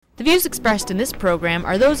The views expressed in this program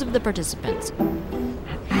are those of the participants.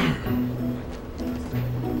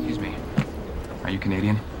 Excuse me. Are you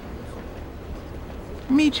Canadian?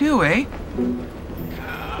 Me too, eh?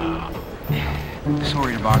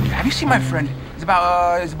 Sorry to bother you. Have you seen my friend? He's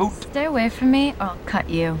about, Stay away from me, or I'll cut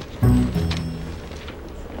you.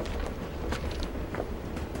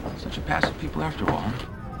 Such a passive people after all.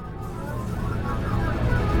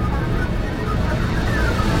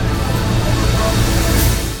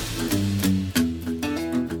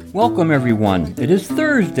 Welcome everyone. It is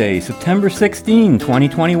Thursday, September 16,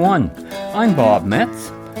 2021. I'm Bob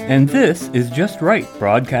Metz, and this is Just Right,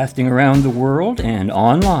 broadcasting around the world and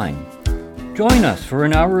online. Join us for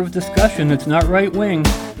an hour of discussion that's not right-wing,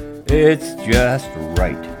 it's just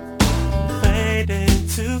right. Fade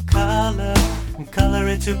into color, and color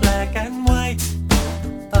into black and white.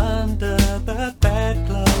 Under the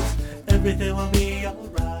bedclothes, everything will be alright.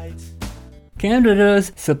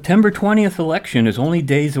 Canada's September 20th election is only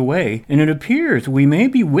days away, and it appears we may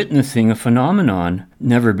be witnessing a phenomenon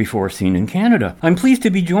never before seen in Canada. I'm pleased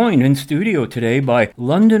to be joined in studio today by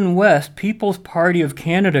London West People's Party of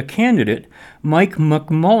Canada candidate Mike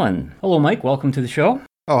McMullen. Hello, Mike. Welcome to the show.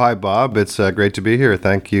 Oh, hi, Bob. It's great to be here.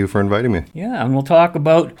 Thank you for inviting me. Yeah, and we'll talk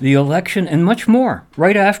about the election and much more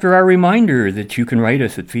right after our reminder that you can write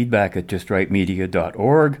us at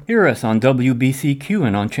feedback@justrightmedia.org, hear us on WBCQ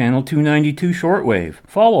and on Channel 292 shortwave,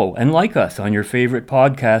 follow and like us on your favorite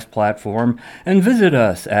podcast platform, and visit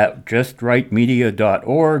us at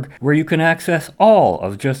justrightmedia.org, where you can access all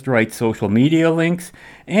of Just Right's social media links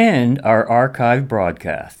and our archive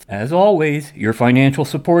broadcasts. As always, your financial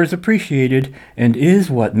support is appreciated and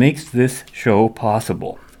is what makes this show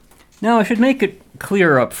possible. Now, I should make it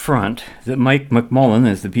clear up front that Mike McMullen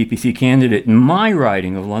is the PPC candidate in my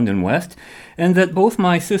riding of London West, and that both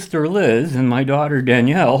my sister Liz and my daughter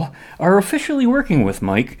Danielle are officially working with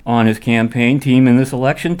Mike on his campaign team in this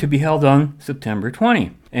election to be held on September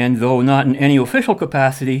 20. And though not in any official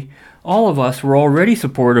capacity, all of us were already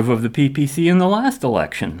supportive of the PPC in the last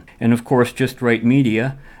election. And of course, Just Right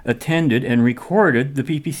Media attended and recorded the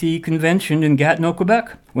PPC convention in Gatineau,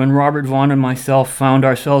 Quebec, when Robert Vaughn and myself found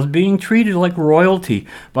ourselves being treated like royalty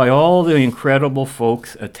by all the incredible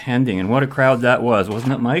folks attending. And what a crowd that was,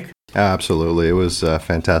 wasn't it, Mike? Absolutely. It was a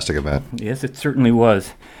fantastic event. Yes, it certainly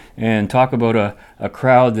was. And talk about a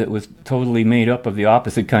crowd that was totally made up of the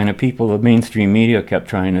opposite kind of people the mainstream media kept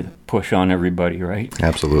trying to push on everybody, right?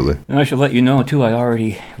 Absolutely. And I should let you know, too, I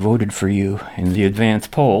already voted for you in the advance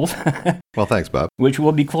polls. Well, thanks, Bob. Which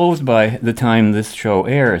will be closed by the time this show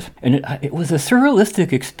airs. And it was a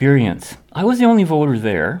surrealistic experience. I was the only voter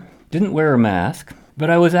there, didn't wear a mask, but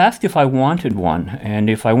I was asked if I wanted one, and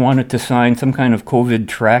if I wanted to sign some kind of COVID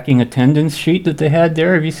tracking attendance sheet that they had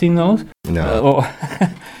there. Have you seen those? No.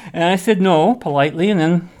 And I said no, politely, and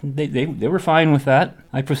then they were fine with that.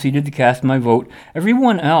 I proceeded to cast my vote.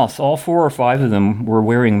 Everyone else, all 4 or 5 of them, were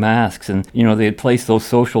wearing masks, and, they had placed those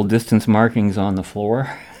social distance markings on the floor.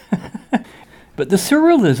 But the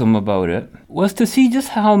surrealism about it was to see just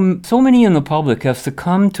how so many in the public have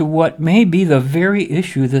succumbed to what may be the very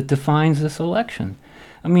issue that defines this election.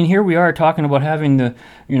 I mean, here we are talking about having to,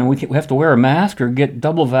 we have to wear a mask or get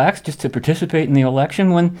double vaxxed just to participate in the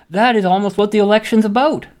election, when that is almost what the election's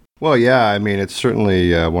about. Well, yeah, I mean, it's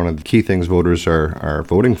certainly one of the key things voters are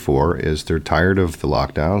voting for is they're tired of the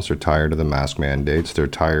lockdowns, they're tired of the mask mandates, they're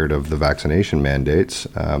tired of the vaccination mandates,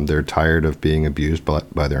 they're tired of being abused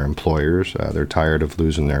by their employers, they're tired of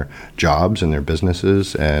losing their jobs and their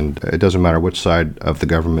businesses, and it doesn't matter which side of the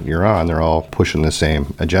government you're on, they're all pushing the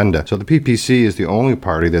same agenda. So the PPC is the only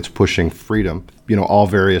party that's pushing freedom, all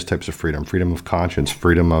various types of freedom of conscience,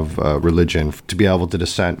 freedom of religion, to be able to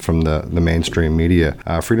dissent from the mainstream media,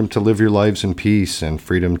 freedom to live your lives in peace, and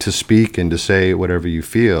freedom to speak and to say whatever you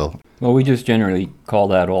feel. Well, we just generally call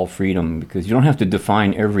that all freedom, because you don't have to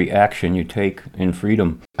define every action you take in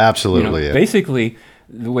freedom. Absolutely. Yeah. Basically,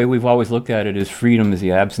 the way we've always looked at it is freedom is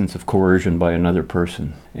the absence of coercion by another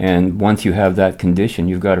person. And once you have that condition,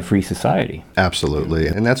 you've got a free society. Absolutely.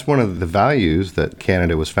 And that's one of the values that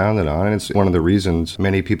Canada was founded on. And it's one of the reasons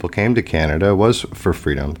many people came to Canada was for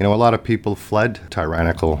freedom. A lot of people fled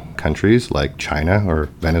tyrannical countries like China or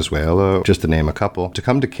Venezuela, just to name a couple, to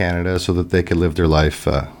come to Canada so that they could live their life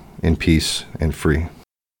in peace and free.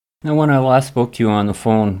 Now, when I last spoke to you on the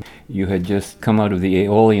phone, you had just come out of the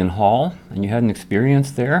Aeolian Hall, and you had an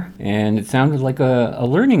experience there, and it sounded like a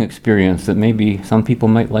learning experience that maybe some people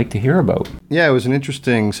might like to hear about. Yeah, it was an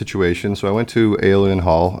interesting situation. So I went to Aeolian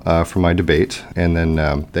Hall for my debate, and then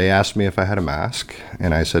they asked me if I had a mask,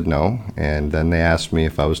 and I said no. And then they asked me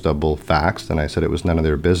if I was double vaxxed, and I said it was none of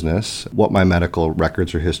their business what my medical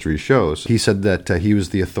records or history shows. He said that he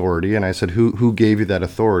was the authority, and I said, who gave you that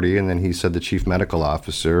authority? And then he said the chief medical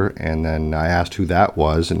officer, and then I asked who that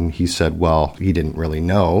was, and he said, well, he didn't really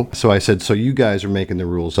know. So I said, so you guys are making the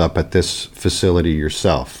rules up at this facility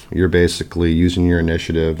yourself. You're basically using your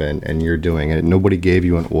initiative, and you're doing it. Nobody gave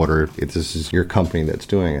you an order. This is your company that's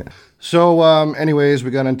doing it. So anyways,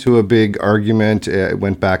 we got into a big argument. It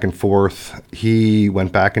went back and forth. He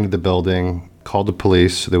went back into the building, called the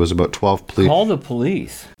police. There was about 12 police. Call the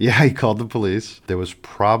police? Yeah, he called the police. There was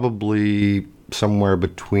probably somewhere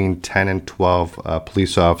between 10 and 12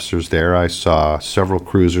 police officers there. I saw several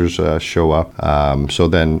cruisers show up. So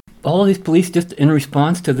then... All of these police just in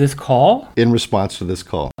response to this call? In response to this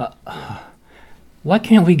call. Why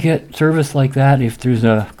can't we get service like that if there's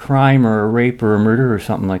a crime or a rape or a murder or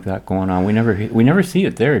something like that going on? We never see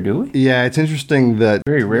it there, do we? Yeah, it's interesting that...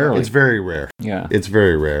 Very rarely. It's very rare. Yeah. It's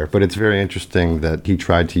very rare, but it's very interesting that he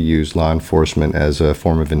tried to use law enforcement as a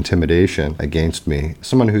form of intimidation against me,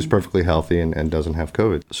 someone who's perfectly healthy and doesn't have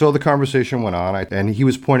COVID. So the conversation went on, and he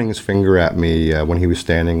was pointing his finger at me when he was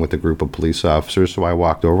standing with a group of police officers, so I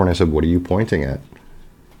walked over and I said, what are you pointing at?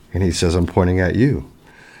 And he says, I'm pointing at you.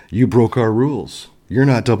 You broke our rules. You're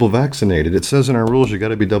not double vaccinated. It says in our rules you got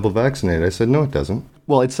to be double vaccinated. I said, no, it doesn't.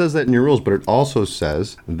 Well, it says that in your rules, but it also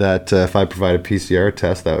says that if I provide a PCR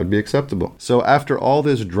test, that would be acceptable. So after all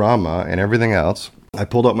this drama and everything else, I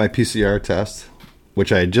pulled out my PCR test,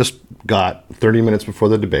 which I had just got 30 minutes before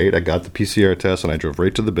the debate. I got the PCR test and I drove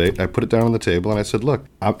right to the debate. I put it down on the table and I said, look,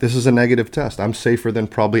 this is a negative test. I'm safer than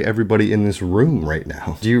probably everybody in this room right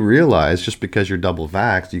now. Do you realize just because you're double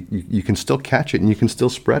vaxxed, you can still catch it and you can still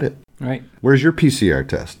spread it? Right. Where's your PCR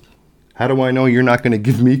test? How do I know you're not going to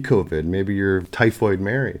give me COVID? Maybe you're Typhoid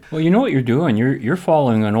Mary. Well, you know what you're doing? You're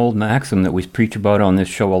following an old maxim that we preach about on this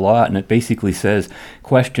show a lot, and it basically says,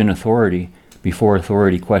 question authority before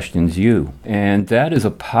authority questions you. And that is a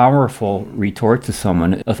powerful retort to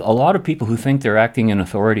someone. A lot of people who think they're acting in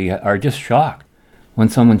authority are just shocked when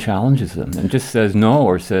someone challenges them and just says no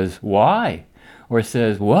or says, why? Or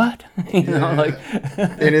says, what?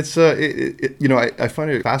 And it's, I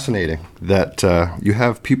find it fascinating that you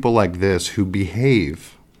have people like this who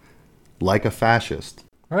behave like a fascist.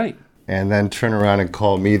 Right. And then turn around and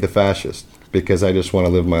call me the fascist because I just want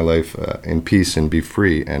to live my life in peace and be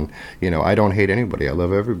free. And, I don't hate anybody. I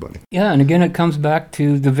love everybody. Yeah, and again, it comes back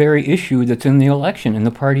to the very issue that's in the election and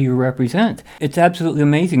the party you represent. It's absolutely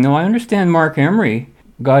amazing. Now, I understand Mark Emery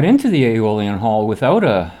got into the Aeolian Hall without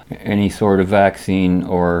any sort of vaccine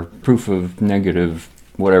or proof of negative,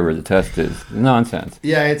 whatever the test is. Nonsense.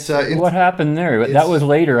 Yeah, it's what happened there? That was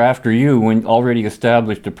later after you, when already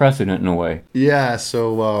established a precedent in a way. Yeah,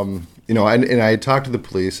 so, I talked to the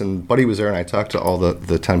police, and Buddy was there, and I talked to all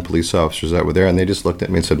the 10 police officers that were there, and they just looked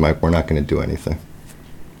at me and said, Mike, we're not going to do anything.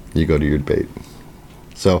 You go to your debate.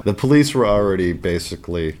 So the police were already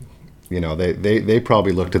basically... they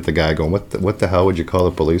probably looked at the guy going, what the hell would you call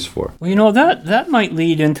the police for? Well, that might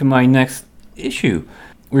lead into my next issue.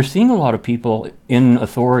 We're seeing a lot of people in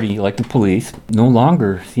authority, like the police, no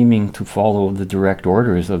longer seeming to follow the direct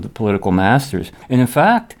orders of the political masters. And in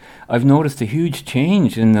fact, I've noticed a huge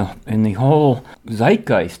change in the whole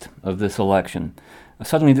zeitgeist of this election.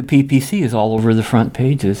 Suddenly the PPC is all over the front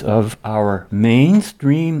pages of our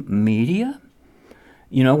mainstream media.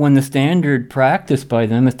 When the standard practice by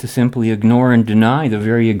them is to simply ignore and deny the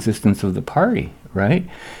very existence of the party, right?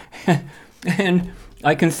 And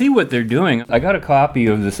I can see what they're doing. I got a copy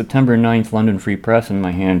of the September 9th London Free Press in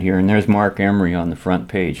my hand here, and there's Mark Emery on the front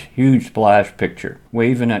page. Huge splash picture,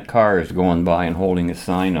 waving at cars going by and holding a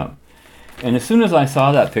sign up. And as soon as I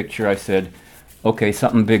saw that picture, I said, okay,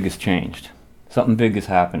 something big has changed. Something big is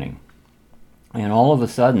happening. And all of a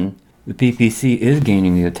sudden, the PPC is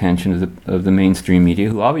gaining the attention of the mainstream media,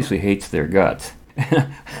 who obviously hates their guts.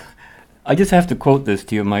 I just have to quote this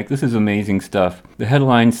to you, Mike. This is amazing stuff. The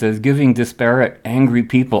headline says, giving disparate, angry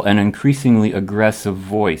people an increasingly aggressive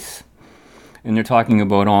voice. And they're talking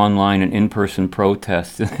about online and in-person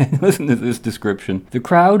protests. Listen to this description. The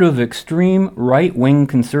crowd of extreme right-wing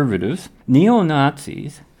conservatives,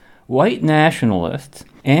 neo-Nazis, white nationalists,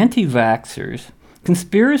 anti-vaxxers,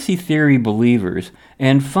 conspiracy theory believers,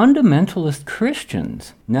 and fundamentalist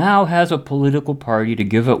Christians now has a political party to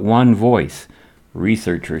give it one voice,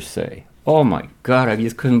 researchers say. Oh my God, I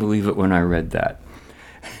just couldn't believe it when I read that.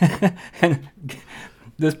 And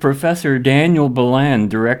this Professor Daniel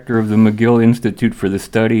Beland, director of the McGill Institute for the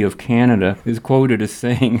Study of Canada, is quoted as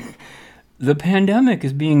saying, "The pandemic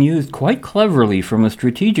is being used quite cleverly from a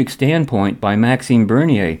strategic standpoint by Maxime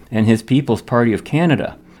Bernier and his People's Party of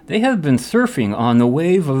Canada. They have been surfing on the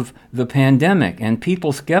wave of the pandemic and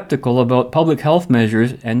people skeptical about public health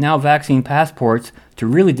measures and now vaccine passports to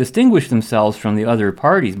really distinguish themselves from the other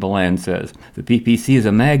parties," Beland says. The PPC is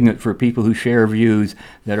a magnet for people who share views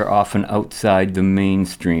that are often outside the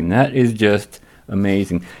mainstream. That is just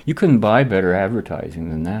amazing. You couldn't buy better advertising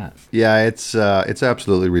than that. Yeah, it's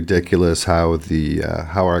absolutely ridiculous how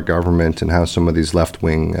how our government and how some of these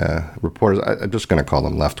left-wing reporters, I'm just going to call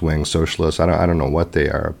them left-wing socialists. I don't know what they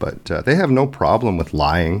are, but they have no problem with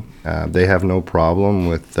lying. They have no problem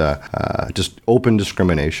with just open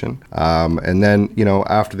discrimination. And then,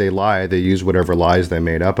 after they lie, they use whatever lies they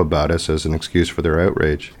made up about us as an excuse for their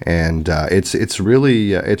outrage. And it's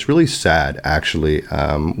really sad, actually,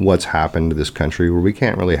 what's happened to this country, where we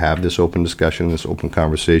can't really have this open discussion, this open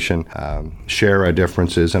conversation, share our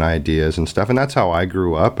differences and ideas and stuff. And that's how I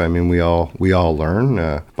grew up. I mean, we all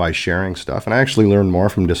learn by sharing stuff. And I actually learn more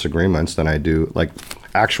from disagreements than I do like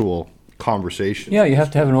actual conversation. Yeah, you have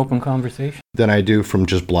to have an open conversation. Than I do from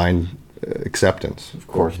just blind acceptance. Of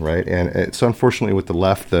course. Right? And it's unfortunately with the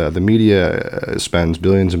left, the media spends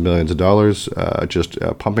billions and billions of dollars just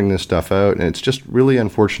pumping this stuff out. And it's just really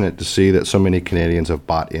unfortunate to see that so many Canadians have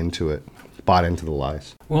bought into the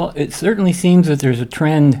lies. Well, it certainly seems that there's a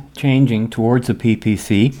trend changing towards the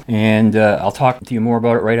PPC, and I'll talk to you more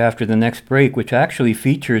about it right after the next break, which actually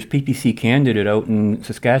features PPC candidate out in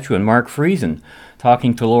Saskatchewan, Mark Friesen,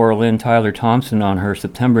 talking to Laura Lynn Tyler Thompson on her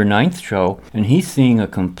September 9th show, and he's seeing a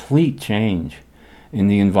complete change in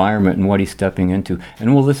the environment and what he's stepping into.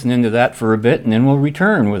 And we'll listen into that for a bit, and then we'll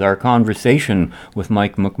return with our conversation with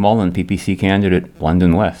Mike McMullen, PPC candidate,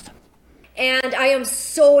 London West. And I am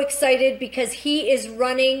so excited because he is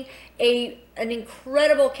running an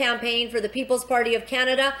incredible campaign for the People's Party of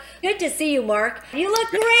Canada. Good to see you, Mark. You look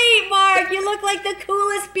great, Mark. You look like the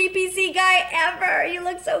coolest PPC guy ever. You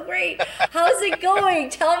look so great. How's it going?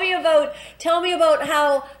 Tell me about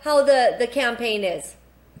how the campaign is.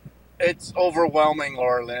 It's overwhelming,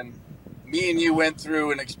 Laura Lynn. Me and you went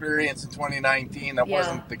through an experience in 2019 that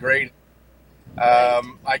wasn't the greatest.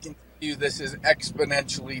 I can you this is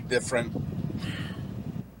exponentially different.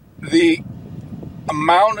 The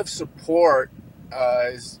amount of support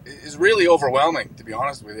is really overwhelming, to be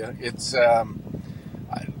honest with you. It's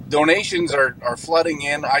donations are flooding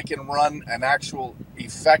in. I can run an actual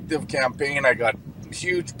effective campaign. I got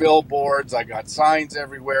huge billboards, I got signs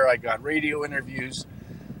everywhere, I got radio interviews,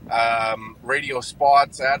 radio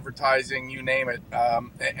spots, advertising, you name it,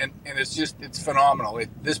 and it's phenomenal.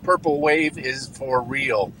 This purple wave is for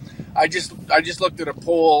real. I just looked at a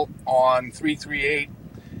poll on 338,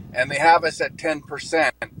 and they have us at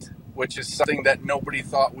 10%, which is something that nobody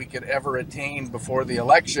thought we could ever attain before the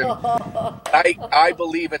election. I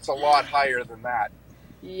believe it's a lot higher than that.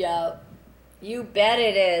 Yeah, you bet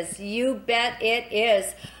it is. You bet it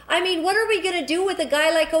is. I mean, what are we going to do with a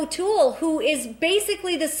guy like O'Toole, who is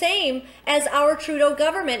basically the same as our Trudeau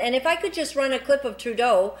government? And if I could just run a clip of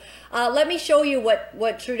Trudeau, let me show you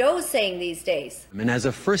what Trudeau is saying these days. And as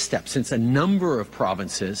a first step, since a number of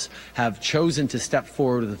provinces have chosen to step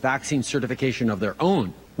forward with vaccine certification of their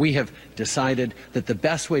own, we have decided that the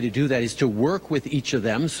best way to do that is to work with each of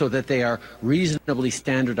them so that they are reasonably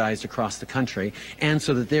standardized across the country, and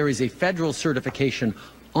so that there is a federal certification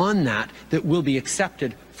on that will be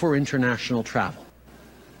accepted for international travel.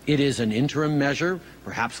 It is an interim measure,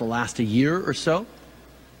 perhaps will last a year or so,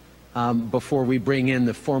 before we bring in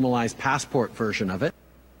the formalized passport version of it.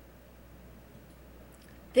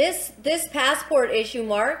 This passport issue,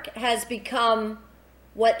 Mark, has become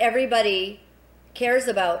what everybody cares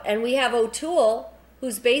about. And we have O'Toole,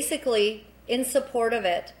 who's basically in support of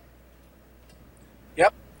it.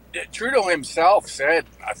 Yep. Trudeau himself said,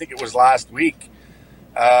 I think it was last week,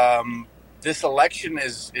 this election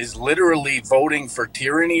is literally voting for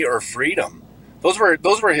tyranny or freedom. Those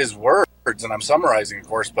were his words, and I'm summarizing, of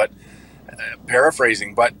course, but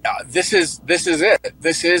paraphrasing. But this is it.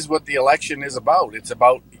 This is what the election is about. It's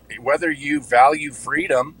about whether you value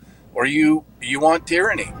freedom or you want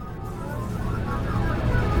tyranny.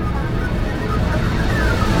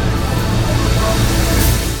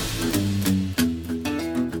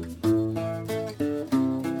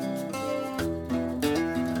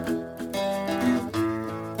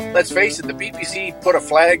 Let's face it, the PPC put a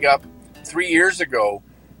flag up 3 years ago,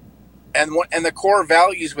 and the core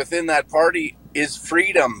values within that party is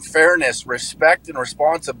freedom, fairness, respect, and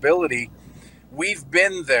responsibility. We've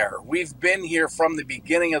been there. We've been here from the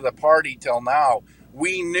beginning of the party till now.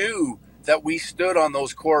 We knew that we stood on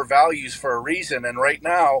those core values for a reason. And right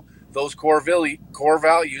now, those core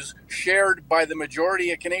values shared by the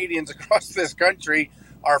majority of Canadians across this country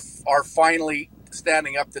are finally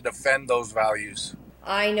standing up to defend those values.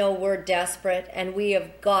 I know we're desperate, and we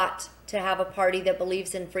have got to have a party that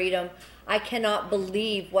believes in freedom. I cannot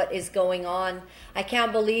believe what is going on. I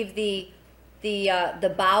can't believe the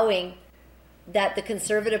bowing that the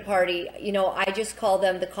Conservative Party, I just call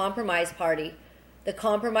them the Compromise Party. The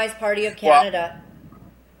Compromise Party of Canada.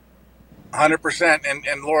 Well, 100%.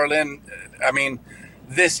 And Laura Lynn, I mean,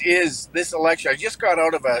 this election, I just got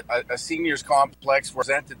out of a seniors complex,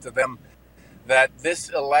 presented to them that this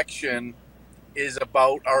election is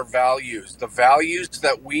about our values, the values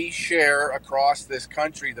that we share across this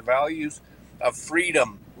country, the values of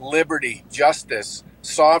freedom, liberty, justice,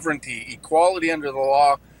 sovereignty, equality under the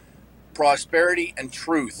law, prosperity, and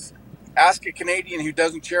truth. Ask a Canadian who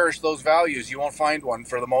doesn't cherish those values. You won't find one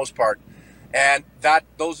for the most part. And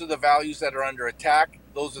those are the values that are under attack.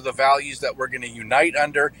 Those are the values that we're going to unite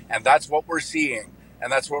under. And that's what we're seeing.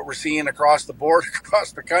 And that's what we're seeing across the board,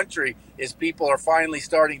 across the country, is people are finally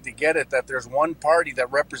starting to get it, that there's one party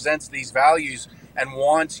that represents these values and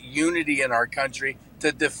wants unity in our country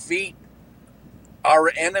to defeat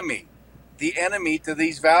our enemy, the enemy to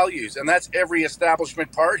these values. And that's every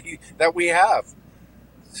establishment party that we have.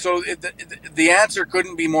 So the answer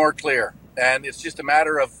couldn't be more clear. And it's just a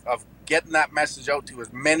matter of getting that message out to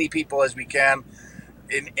as many people as we can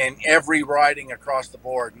in every riding across the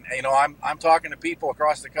board. And, I'm talking to people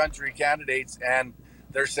across the country, candidates, and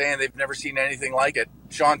they're saying they've never seen anything like it.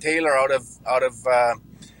 Sean Taylor out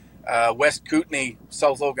of West Kootenay,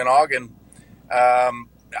 South Okanagan,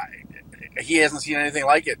 he hasn't seen anything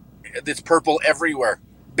like it. It's purple everywhere.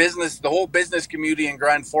 The whole business community in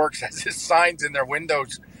Grand Forks has his signs in their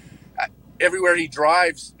windows. Everywhere he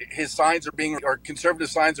drives, his signs or conservative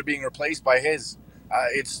signs are being replaced by his.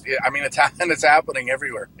 It's happening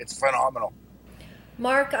everywhere. It's phenomenal.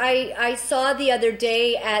 Mark, I saw the other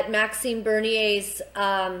day at Maxime Bernier's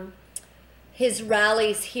his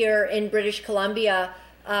rallies here in British Columbia.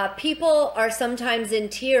 People are sometimes in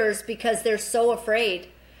tears because they're so afraid.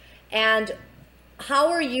 And how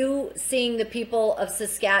are you seeing the people of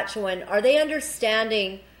Saskatchewan? Are they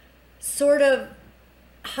understanding sort of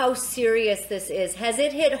how serious this is? Has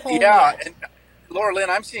it hit home yet? And Laura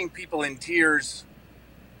Lynn, I'm seeing people in tears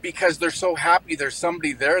because they're so happy there's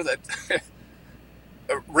somebody there that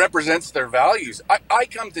represents their values. I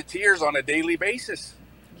come to tears on a daily basis.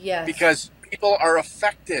 Yes. Because people are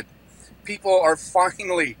affected. People are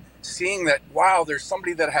finally seeing that, wow, there's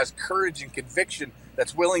somebody that has courage and conviction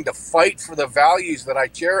that's willing to fight for the values that I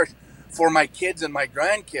cherish for my kids and my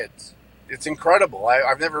grandkids. It's incredible.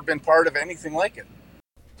 I've never been part of anything like it.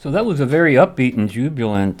 So that was a very upbeat and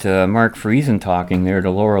jubilant Mark Friesen talking there to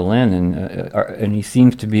Laura Lynn, and he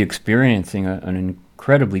seems to be experiencing an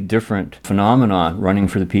incredibly different phenomenon running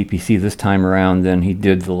for the PPC this time around than he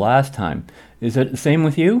did the last time. Is it the same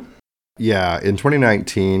with you? Yeah, in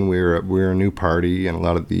 2019, we were a new party, and a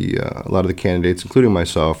lot of the candidates, including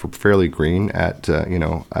myself, were fairly green at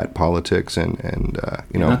politics and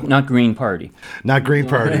not Green Party, not Green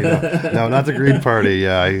Party, no, not the Green Party.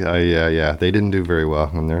 Yeah, they didn't do very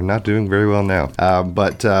well, and they're not doing very well now.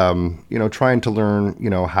 But trying to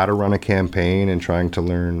learn, how to run a campaign and trying to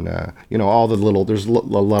learn, all the little. There's a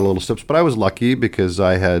lot of little steps, but I was lucky because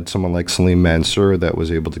I had someone like Salim Mansour that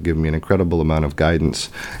was able to give me an incredible amount of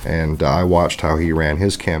guidance, and I watched how he ran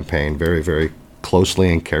his campaign very, very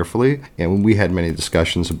closely and carefully, and we had many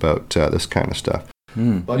discussions about this kind of stuff.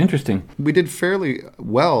 But interesting. We did fairly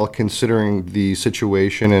well considering the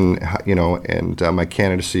situation, and my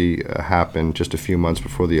candidacy happened just a few months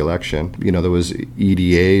before the election. There was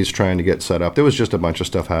EDAs trying to get set up. There was just a bunch of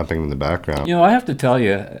stuff happening in the background. I have to tell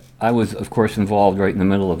you, I was, of course, involved right in the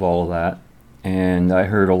middle of all of that. And I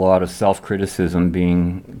heard a lot of self-criticism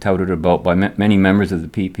being touted about by many members of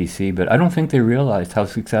the PPC, but I don't think they realized how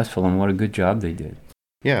successful and what a good job they did.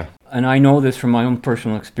 Yeah. And I know this from my own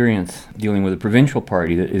personal experience dealing with a provincial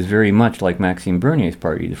party that is very much like Maxime Bernier's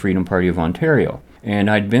party, the Freedom Party of Ontario. And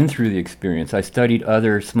I'd been through the experience. I studied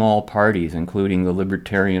other small parties, including the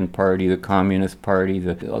Libertarian Party, the Communist Party.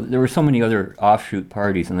 There were so many other offshoot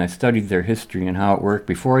parties, and I studied their history and how it worked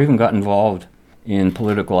before I even got involved in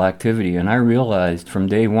political activity. And I realized from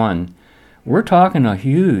day one, we're talking a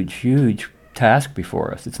huge, huge task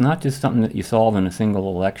before us. It's not just something that you solve in a single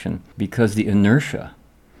election, because the inertia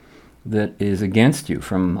that is against you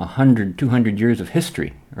from 100, 200 years of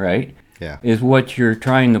history, right? Yeah. Is what you're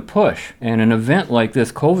trying to push. And an event like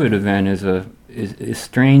this COVID event is is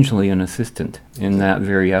strangely an assistant in that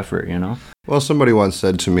very effort, you know? Well, somebody once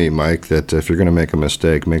said to me, Mike, that if you're going to make a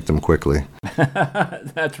mistake, make them quickly.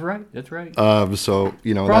 That's right. So,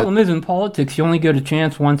 you know, Problem is, in politics, you only get a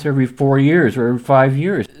chance once every 4 years or every 5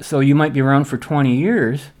 years. So you might be around for 20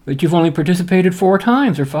 years, but you've only participated 4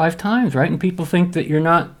 times or 5 times, right? And people think that you're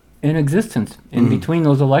not in existence in between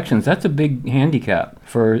those elections. That's a big handicap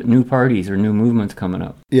for new parties or new movements coming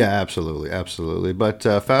up. Yeah, absolutely. But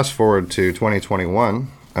fast forward to 2021,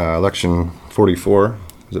 election 44.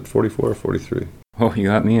 Is it 44 or 43? Oh, you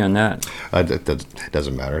got me on that. It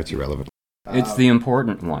doesn't matter. It's irrelevant. It's the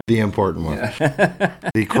important one. The important one. Yeah.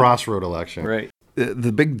 The crossroad election. Right.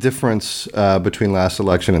 The big difference between last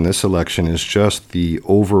election and this election is just the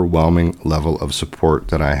overwhelming level of support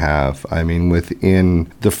that I have. I mean, within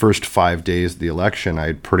the first 5 days of the election,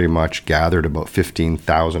 I'd pretty much gathered about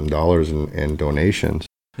 $15,000 in donations.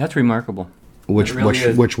 That's remarkable. Which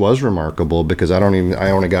was remarkable because I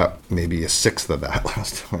only got maybe a sixth of that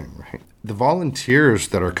last time, right? The volunteers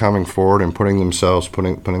that are coming forward and putting themselves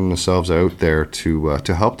out there to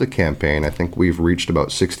help the campaign, I think we've reached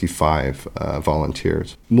about 65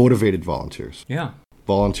 volunteers, motivated volunteers. Yeah.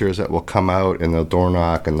 Volunteers that will come out and they'll door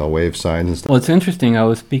knock and they'll wave signs and stuff. Well, it's interesting. I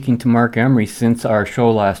was speaking to Mark Emery since our show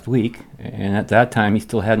last week, and at that time he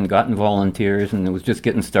still hadn't gotten volunteers and it was just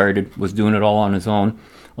getting started, was doing it all on his own.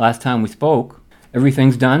 Last time we spoke,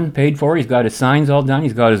 everything's done, paid for. He's got his signs all done.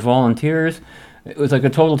 He's got his volunteers. It was like a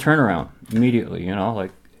total turnaround immediately, you know, like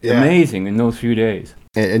amazing in those few days.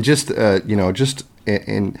 And just, I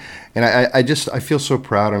feel so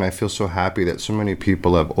proud and I feel so happy that so many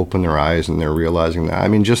people have opened their eyes and they're realizing that. I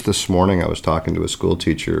mean, just this morning I was talking to a school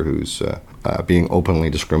teacher who's being openly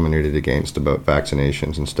discriminated against about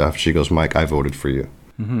vaccinations and stuff. She goes, Mike, I voted for you.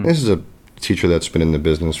 Mm-hmm. This is a teacher that's been in the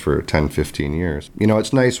business for 10, 15 years. You know,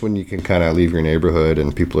 it's nice when you can kind of leave your neighborhood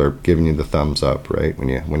and people are giving you the thumbs up, right?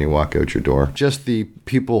 When you walk out your door. Just the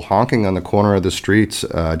people honking on the corner of the streets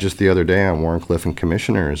just the other day on Warncliffe and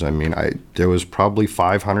Commissioners. I mean, there was probably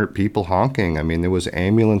 500 people honking. I mean, there was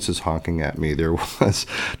ambulances honking at me. There was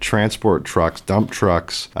transport trucks, dump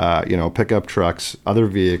trucks, pickup trucks, other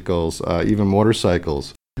vehicles, even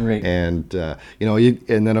motorcycles. Right. And, and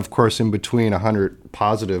then, of course, in between 100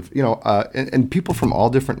 positive, and people from all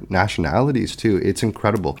different nationalities, too. It's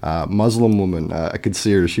incredible. Muslim woman, I could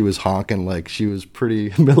see her. She was honking like she was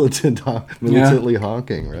pretty militantly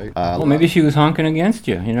honking, right? Well, maybe she was honking against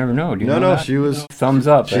you. You never know. Do you know that? She was... Thumbs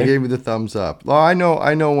up, She gave me the thumbs up. Well, I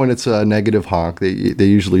know when it's a negative honk, they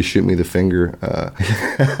usually shoot me the finger.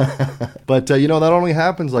 But, that only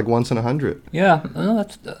happens like once in 100. Yeah. Well,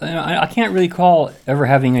 I can't really recall ever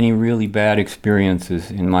having any really bad experiences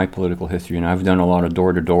in my political history, and I've done a lot of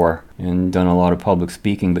door-to-door and done a lot of public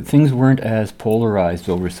speaking, but things weren't as polarized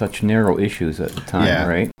over such narrow issues at the time,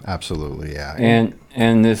 right? Absolutely, yeah.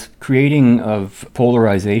 And this creating of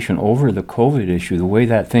polarization over the COVID issue, the way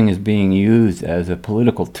that thing is being used as a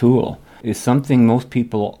political tool, is something most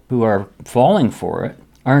people who are falling for it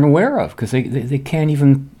aren't aware of, because they can't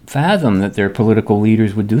even fathom that their political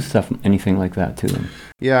leaders would do anything like that to them.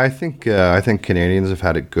 Yeah, I think Canadians have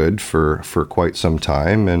had it good for quite some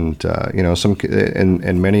time, and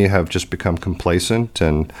and many have just become complacent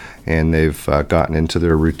and they've gotten into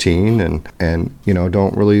their routine and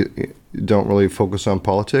don't really focus on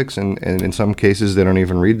politics, and in some cases they don't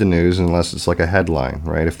even read the news unless it's like a headline,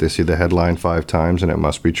 right? If they see the headline 5 times, then it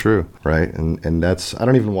must be true, right? And that's, I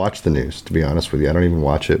don't even watch the news, to be honest with you. I don't even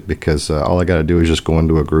watch it because all I got to do is just go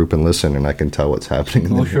into a group and listen, and I can tell what's happening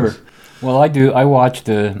in the news. Sure. Well, I do. I watch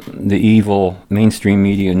the evil mainstream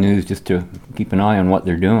media news just to keep an eye on what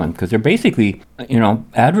they're doing, because they're basically,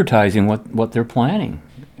 advertising what they're planning.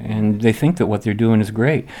 And they think that what they're doing is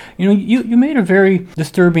great. You made a very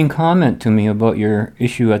disturbing comment to me about your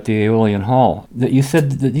issue at the Aeolian Hall, that you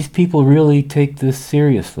said that these people really take this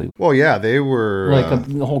seriously. Well, yeah, they were...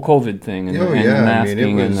 the whole COVID thing and the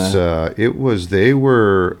masking. They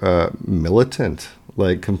were militant.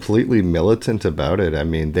 Like completely militant about it. I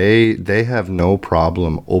mean, they have no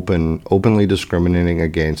problem openly discriminating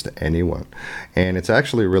against anyone, and it's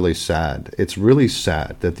actually really sad. It's really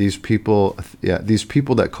sad that these people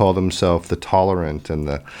that call themselves the tolerant and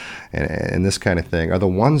this kind of thing are the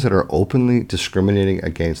ones that are openly discriminating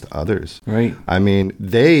against others. Right. I mean,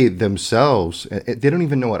 they themselves, they don't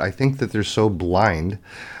even know it. I think that they're so blind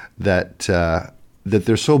that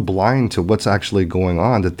they're so blind to what's actually going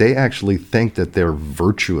on that they actually think that they're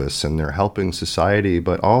virtuous and they're helping society,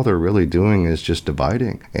 but all they're really doing is just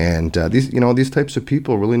dividing. And these types of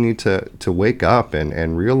people really need to wake up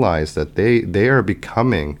and realize that they are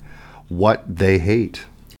becoming what they hate.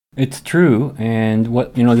 It's true, and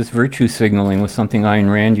this virtue signaling was something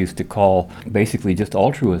Ayn Rand used to call basically just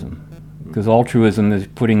altruism, because altruism is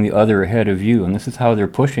putting the other ahead of you, and this is how they're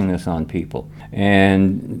pushing this on people.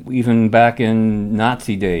 And even back in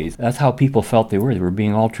Nazi days, that's how people felt they were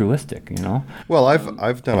being altruistic, Well,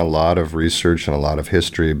 I've done a lot of research and a lot of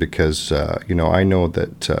history because, I know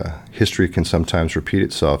that history can sometimes repeat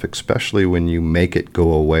itself, especially when you make it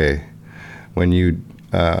go away, when you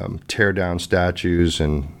tear down statues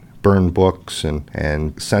and burn books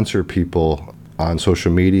and censor people on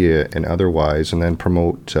social media and otherwise, and then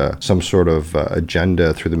promote some sort of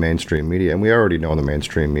agenda through the mainstream media. And we already know the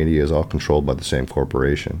mainstream media is all controlled by the same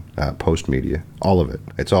corporation, Post Media, all of it.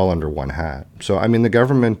 It's all under one hat. So, the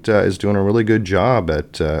government is doing a really good job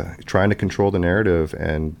at trying to control the narrative,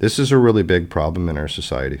 and this is a really big problem in our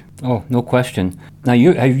society. Oh, no question. Now,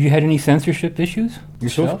 have you had any censorship issues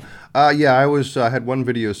yourself? I had one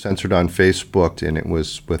video censored on Facebook, and it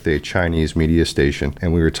was with a Chinese media station,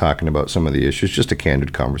 and we were talking about some of the issues, just a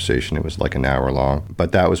candid conversation. It was like an hour long,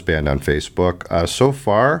 but that was banned on Facebook. So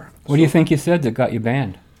far... What do you think you said that got you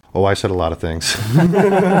banned? Oh, I said a lot of things.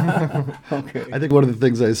 Okay. I think one of the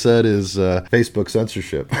things I said is Facebook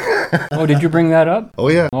censorship. Oh, did you bring that up? Oh,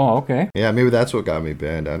 yeah. Oh, okay. Yeah, maybe that's what got me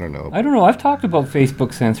banned. I don't know. I've talked about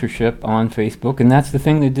Facebook censorship on Facebook, and that's the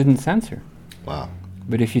thing that didn't censor. Wow.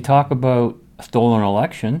 But if you talk about a stolen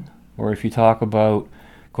election, or if you talk about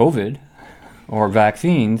COVID or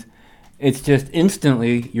vaccines, it's just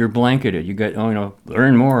instantly you're blanketed. You get,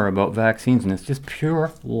 learn more about vaccines, and it's just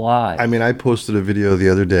pure lie. I posted a video the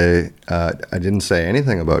other day. I didn't say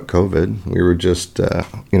anything about COVID. We were just,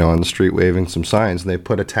 on the street waving some signs, and they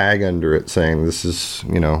put a tag under it saying this is,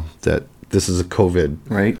 that this is a COVID.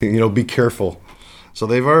 Right. Be careful. So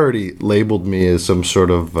they've already labeled me as some sort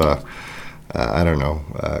of...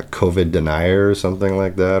 COVID denier or something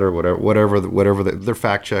like that, or whatever. They're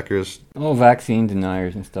fact checkers. Oh, vaccine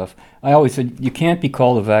deniers and stuff. I always said you can't be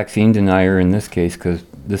called a vaccine denier in this case because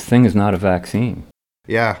this thing is not a vaccine.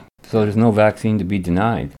 Yeah. So there's no vaccine to be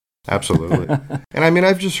denied. Absolutely. And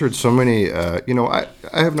I've just heard so many, I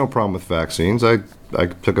have no problem with vaccines. I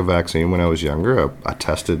took a vaccine when I was younger. I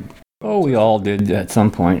tested. Oh, we all did at some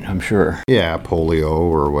point, I'm sure. Yeah, polio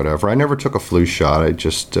or whatever. I never took a flu shot. I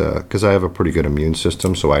just, because I have a pretty good immune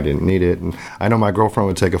system, so I didn't need it. And I know my girlfriend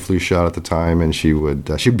would take a flu shot at the time, and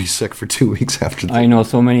she'd be sick for 2 weeks after that. I know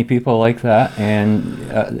so many people like that. And,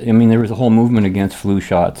 there was a whole movement against flu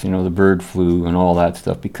shots, the bird flu and all that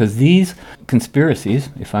stuff, because these conspiracies,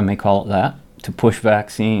 if I may call it that, to push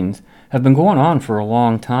vaccines have been going on for a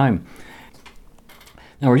long time.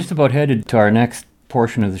 Now, we're just about headed to our next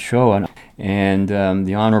portion of the show, and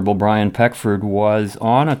the Honorable Brian Peckford was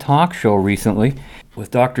on a talk show recently with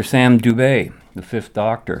Dr. Sam Dubé, the Fifth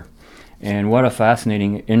Doctor, and what a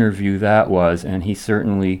fascinating interview that was. And he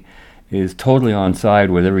certainly is totally on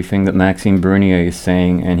side with everything that Maxime Bernier is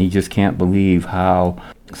saying, and he just can't believe how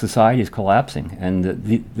society is collapsing, and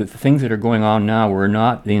the things that are going on now were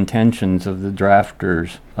not the intentions of the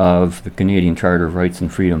drafters of the Canadian Charter of Rights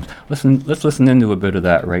and Freedoms. Let's listen into a bit of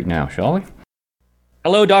that right now, shall we?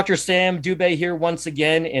 Hello, Dr. Sam Dubé here once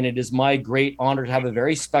again, and it is my great honor to have a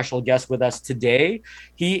very special guest with us today.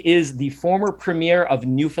 He is the former Premier of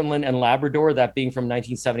Newfoundland and Labrador, that being from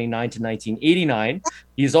 1979 to 1989.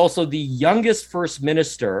 He is also the youngest First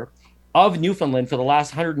Minister of Newfoundland for the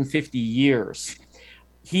last 150 years.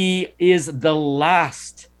 He is the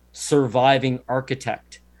last surviving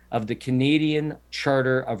architect of the Canadian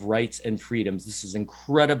Charter of Rights and Freedoms. This is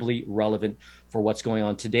incredibly relevant for what's going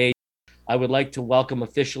on today. I would like to welcome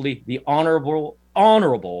officially the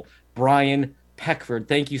Honorable Brian Peckford.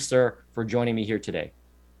 Thank you, sir, for joining me here today.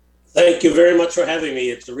 Thank you very much for having me.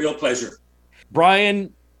 It's a real pleasure.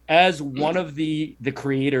 Brian, as one of the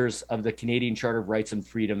creators of the Canadian Charter of Rights and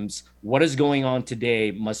Freedoms, what is going on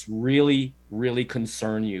today must really, really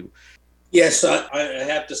concern you. Yes, I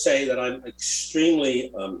have to say that I'm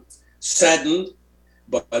extremely saddened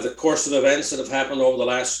by the course of events that have happened over the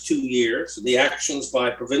last 2 years, the actions by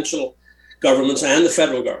provincial governments and the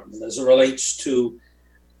federal government as it relates to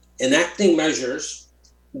enacting measures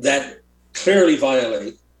that clearly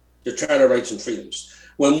violate the Charter of Rights and Freedoms.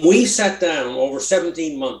 When we sat down over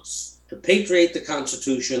 17 months to patriate the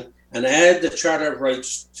Constitution and add the Charter of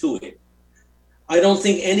Rights to it, I don't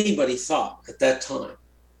think anybody thought at that time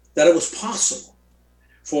that it was possible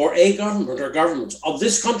for a government or governments of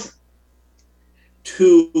this country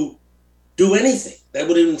to do anything that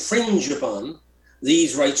would infringe upon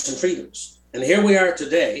these rights and freedoms. And here we are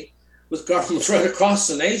today with governments right across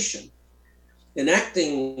the nation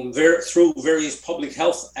enacting through various public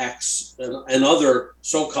health acts and other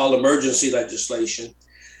so-called emergency legislation,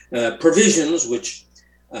 provisions which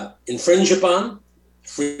infringe upon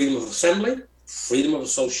freedom of assembly, freedom of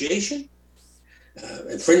association,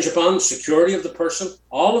 infringe upon security of the person,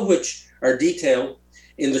 all of which are detailed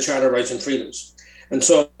in the Charter of Rights and Freedoms. And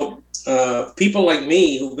so people like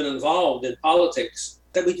me who've been involved in politics,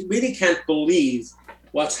 that we really can't believe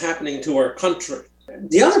what's happening to our country.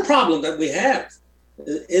 The other problem that we have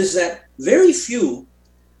is that very few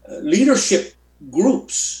leadership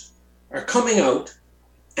groups are coming out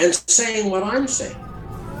and saying what I'm saying.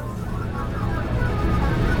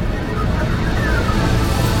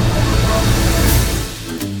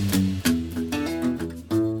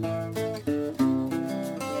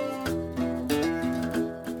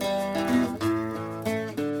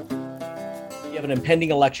 An impending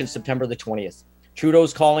election September the 20th.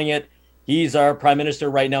 Trudeau's calling it. He's our prime minister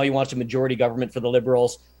right now. He wants a majority government for the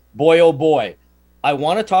Liberals. Boy, oh boy. I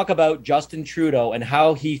want to talk about Justin Trudeau and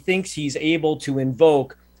how he thinks he's able to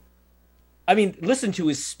invoke. I mean, listen to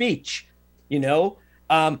his speech, you know.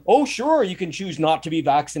 Oh, sure, you can choose not to be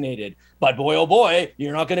vaccinated. But boy, oh boy,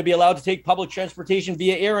 you're not going to be allowed to take public transportation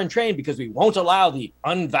via air and train because we won't allow the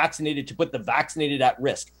unvaccinated to put the vaccinated at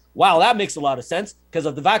risk. Wow, that makes a lot of sense, because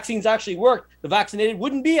if the vaccines actually worked, the vaccinated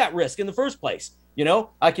wouldn't be at risk in the first place. You know,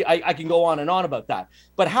 I can go on and on about that.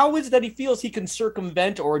 But how is it that he feels he can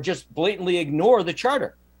circumvent or just blatantly ignore the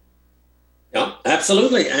Charter? Yeah,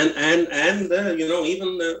 absolutely. And you know,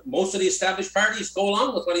 even most of the established parties go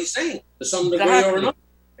along with what he's saying to some degree or another.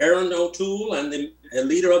 Aaron O'Toole and the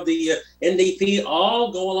leader of the NDP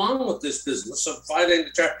all go along with this business of fighting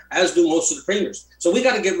the Charter, as do most of the premiers. So we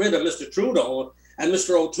got to get rid of Mr. Trudeau and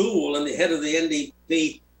Mr. O'Toole and the head of the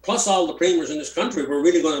NDP, plus all the premiers in this country. We're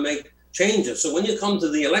really going to make changes. So when you come to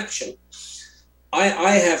the election, I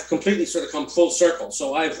have completely sort of come full circle.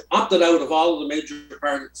 So I've opted out of all of the major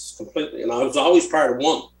parties completely. And I was always part of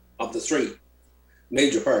one of the three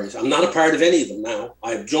major parties. I'm not a part of any of them now.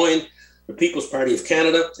 I've joined the People's Party of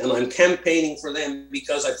Canada, and I'm campaigning for them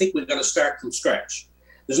because I think we've got to start from scratch.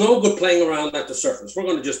 There's no good playing around at the surface. We're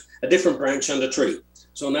going to just a different branch on the tree.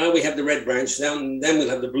 So now we have the red branch, then we'll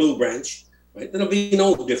have the blue branch. Right? There'll be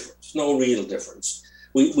no difference, no real difference.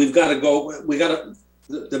 We've got to go.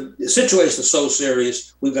 The situation is so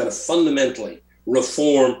serious. We've got to fundamentally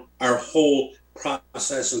reform our whole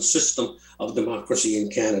process and system of democracy in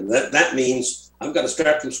Canada. That means I've got to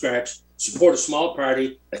start from scratch, support a small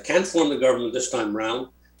party that can't form the government this time around.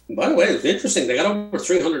 And by the way, it's interesting. They got over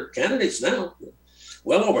 300 candidates now.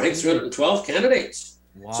 Well over, I think, 312 candidates.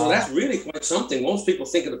 Wow. So that's really quite something. Most people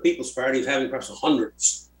think of the People's Party as having perhaps 100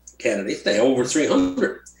 candidates. They have over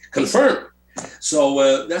 300 confirmed.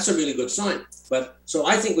 So that's a really good sign. But so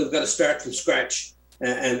I think we've got to start from scratch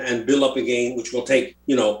and build up again, which will take,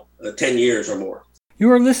 10 years or more.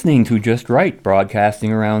 You are listening to Just Right,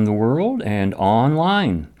 broadcasting around the world and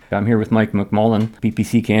online. I'm here with Mike McMullen,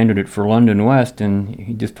 PPC candidate for London West, and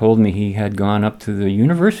he just told me he had gone up to the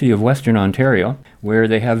University of Western Ontario, where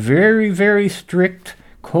they have very, very strict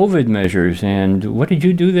COVID measures. And what did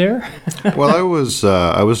you do there? Well, I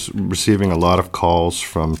was receiving a lot of calls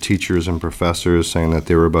from teachers and professors saying that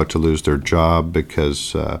they were about to lose their job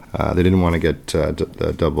because they didn't want to get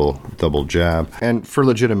the double jab, and for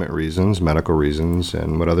legitimate reasons, medical reasons,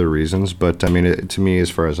 and what other reasons. But I mean, to me,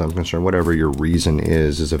 as far as I'm concerned, whatever your reason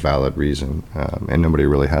is a valid reason, and nobody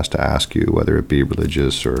really has to ask you whether it be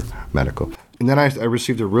religious or medical. And then I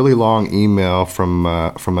received a really long email from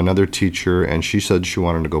another teacher, and she said she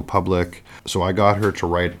wanted to go public. So I got her to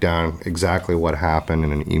write down exactly what happened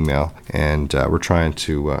in an email, and we're trying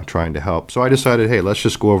to help. So I decided, hey, let's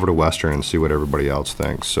just go over to Western and see what everybody else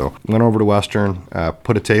thinks. So went over to Western,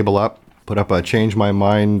 put a table up, put up a change my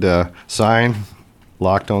mind sign.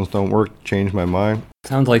 Lockdowns don't work, change my mind.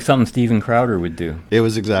 Sounds like something Steven Crowder would do. It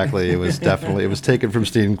was taken from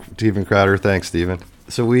Steven Crowder. Thanks, Steven.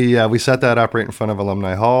 So we set that up right in front of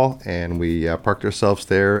Alumni Hall, and we parked ourselves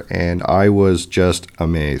there, and I was just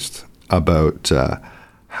amazed about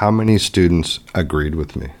how many students agreed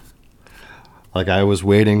with me. Like, I was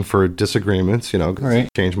waiting for disagreements, right.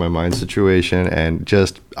 Change my mind situation, and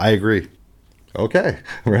I agree. Okay,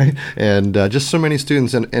 right? And just so many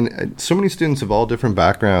students, and so many students of all different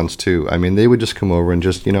backgrounds too. I mean, they would just come over and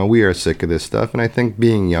just, we are sick of this stuff. And I think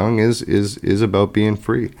being young is about being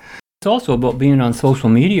free. It's also about being on social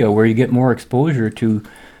media, where you get more exposure to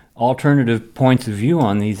alternative points of view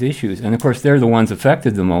on these issues. And of course, they're the ones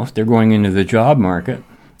affected the most. They're going into the job market.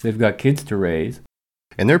 They've got kids to raise.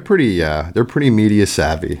 And they're pretty media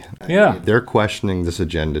savvy. Yeah. They're questioning this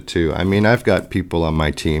agenda too. I mean, I've got people on my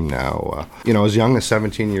team now, as young as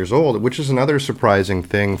 17 years old, which is another surprising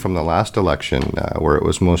thing from the last election, where it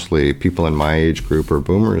was mostly people in my age group or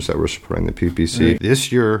boomers that were supporting the PPC. Right.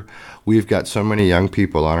 This year, We've got so many young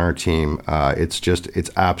people on our team. It's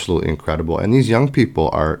absolutely incredible. And these young people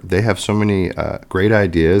they have so many great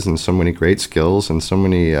ideas and so many great skills and so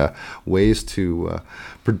many ways to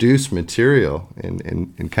produce material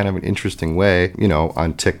in kind of an interesting way,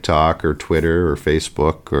 on TikTok or Twitter or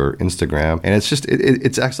Facebook or Instagram. And it's just,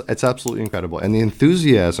 it's absolutely incredible. And the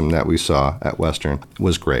enthusiasm that we saw at Western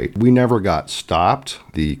was great. We never got stopped.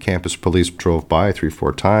 The campus police drove by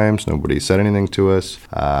 3-4 times. Nobody said anything to us.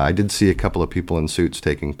 I did see a couple of people in suits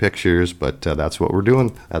taking pictures, but that's what we're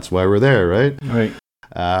doing. That's why we're there, right? Right.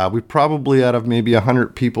 We probably, out of maybe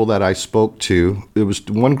 100 people that I spoke to, there was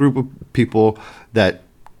one group of people that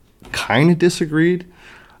kind of disagreed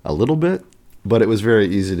a little bit, but it was very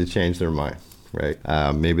easy to change their mind, right?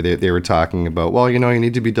 Maybe they were talking about, well, you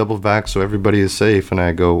need to be double vaxxed so everybody is safe. And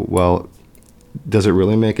I go, well, does it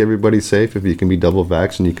really make everybody safe if you can be double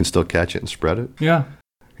vaxxed and you can still catch it and spread it? Yeah.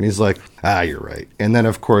 And he's like, you're right. And then,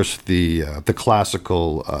 of course, the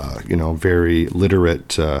classical, very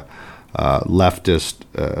literate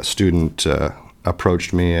leftist student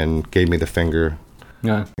approached me and gave me the finger.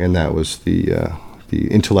 Yeah. And that was the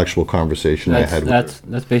intellectual conversation I had with her.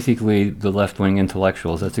 That's basically the left-wing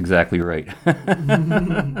intellectuals. That's exactly right.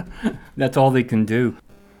 That's all they can do.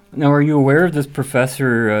 Now, are you aware of this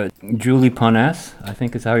professor, Julie Ponce, I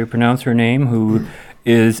think is how you pronounce her name, who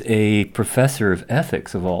is a professor of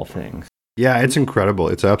ethics, of all things? Yeah, it's incredible.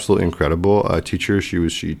 It's absolutely incredible. Teacher,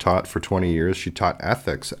 she taught for 20 years. She taught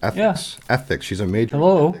ethics. Ethics. She's a major.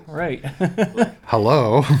 Hello, right.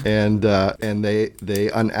 Hello. And they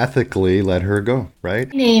unethically let her go, right?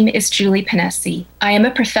 My name is Julie Ponce. I am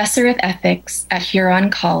a professor of ethics at Huron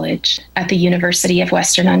College at the University of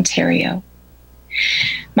Western Ontario.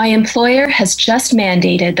 My employer has just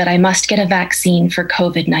mandated that I must get a vaccine for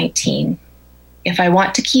COVID-19. If I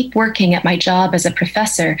want to keep working at my job as a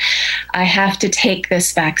professor, I have to take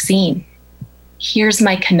this vaccine. Here's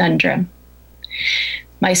my conundrum.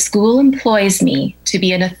 My school employs me to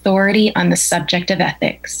be an authority on the subject of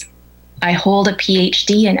ethics. I hold a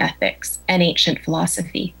PhD in ethics and ancient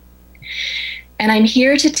philosophy. And I'm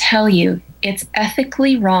here to tell you it's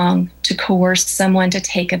ethically wrong to coerce someone to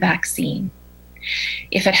take a vaccine.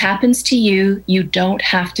 If it happens to you, you don't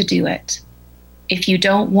have to do it. If you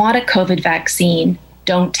don't want a COVID vaccine,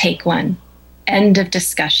 don't take one. End of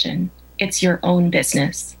discussion. It's your own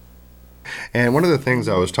business. And one of the things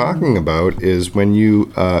I was talking about is when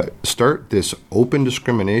you start this open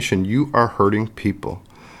discrimination, you are hurting people.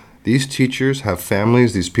 These teachers have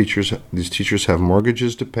families. These teachers have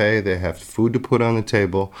mortgages to pay. They have food to put on the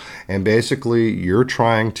table. And basically, you're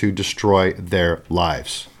trying to destroy their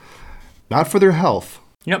lives. Not for their health,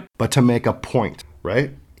 but to make a point,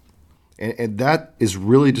 right? And that is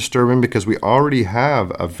really disturbing because we already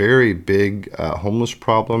have a very big homeless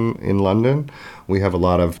problem in London. We have a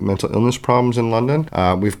lot of mental illness problems in London.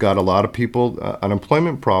 We've got a lot of people,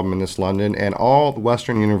 unemployment problem in this London, and all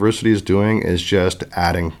Western University is doing is just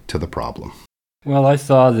adding to the problem. Well, I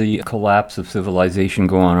saw the collapse of civilization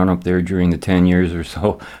going on up there during the 10 years or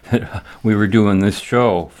so that we were doing this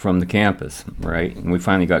show from the campus, right? And we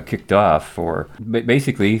finally got kicked off for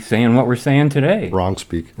basically saying what we're saying today. Wrong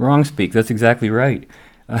speak. That's exactly right.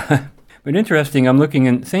 But interesting, I'm looking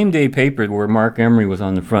in same day paper where Mark Emery was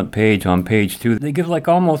on the front page on page 2. They give like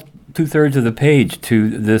almost 2/3 of the page to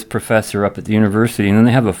this professor up at the university, and then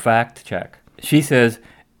they have a fact check. She says,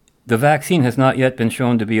 the vaccine has not yet been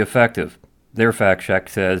shown to be effective. Their fact check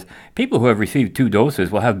says, people who have received 2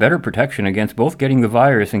 doses will have better protection against both getting the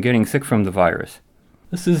virus and getting sick from the virus.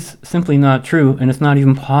 This is simply not true, and it's not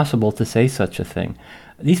even possible to say such a thing.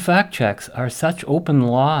 These fact checks are such open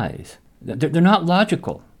lies. They're not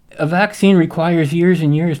logical. A vaccine requires years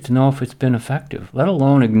and years to know if it's been effective, let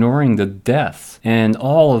alone ignoring the deaths and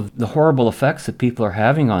all of the horrible effects that people are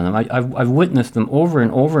having on them. I've witnessed them over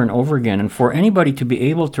and over and over again, and for anybody to be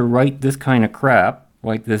able to write this kind of crap,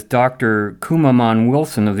 like this Dr. Kumaman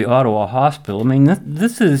Wilson of the Ottawa Hospital, I mean,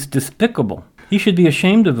 this is despicable. He should be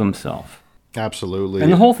ashamed of himself. Absolutely.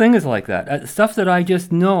 And the whole thing is like that. Stuff that I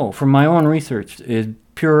just know from my own research is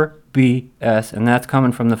pure BS, and that's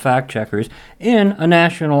coming from the fact checkers in a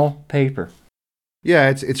national paper. Yeah,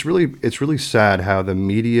 it's really sad how the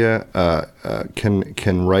media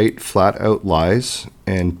can write flat out lies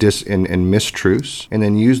and mistruths, and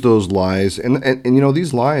then use those lies, and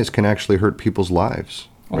these lies can actually hurt people's lives,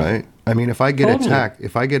 right? I mean, if I get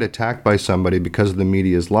attacked by somebody because of the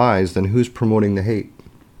media's lies, then who's promoting the hate?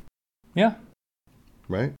 Yeah.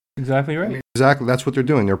 Right? Exactly right. I mean, exactly. That's what they're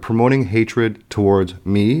doing. They're promoting hatred towards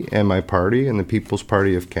me and my party and the People's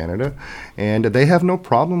Party of Canada, and they have no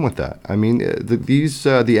problem with that. I mean, the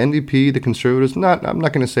NDP, the Conservatives, I'm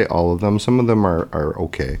not going to say all of them. Some of them are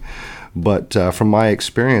okay. But from my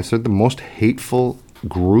experience, they're the most hateful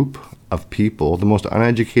group of people, the most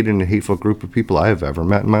uneducated and hateful group of people I have ever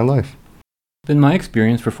met in my life. It's been my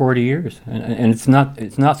experience for 40 years, and it's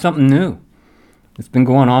not something new. It's been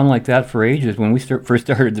going on like that for ages. When we first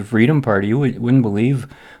started the Freedom Party, you wouldn't believe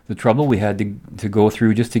the trouble we had to go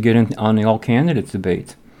through just to get in on the all-candidates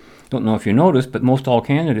debates. Don't know if you noticed, but most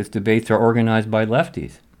all-candidates debates are organized by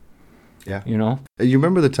lefties. Yeah. You know? You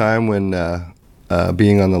remember the time when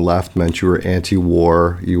being on the left meant you were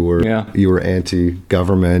anti-war, you were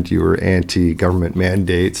anti-government, you were anti-government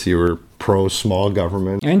mandates, you were pro-small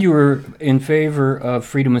government. And you were in favor of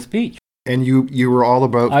freedom of speech. And you were all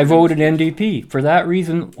about... I voted NDP for that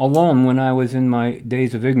reason alone when I was in my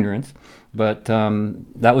days of ignorance. But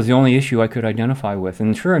that was the only issue I could identify with.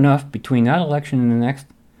 And sure enough, between that election and the next,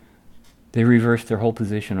 they reversed their whole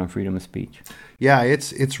position on freedom of speech. Yeah,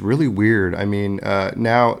 it's really weird. I mean,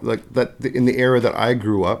 now, like that in the era that I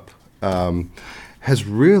grew up, has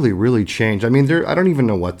really, really changed. I mean, I don't even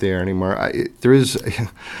know what they are anymore. There is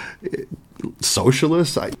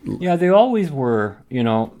socialists. Yeah, they always were, you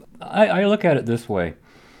know. I look at it this way: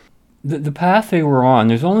 the path they were on.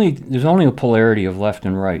 There's only a polarity of left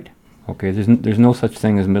and right. Okay, there's no such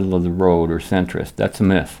thing as middle of the road or centrist. That's a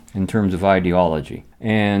myth in terms of ideology.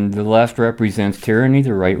 And the left represents tyranny.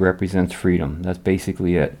 The right represents freedom. That's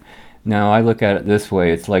basically it. Now I look at it this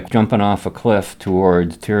way: it's like jumping off a cliff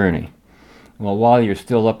towards tyranny. Well, while you're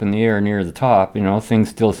still up in the air near the top, you know, things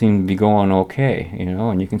still seem to be going okay, you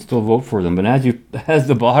know, and you can still vote for them. But as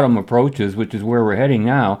the bottom approaches, which is where we're heading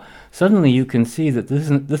now, suddenly you can see that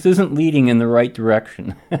this isn't leading in the right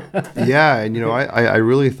direction. Yeah, and you know, I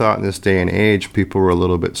really thought in this day and age people were a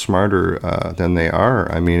little bit smarter than they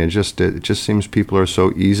are. I mean, it just seems people are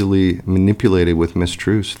so easily manipulated with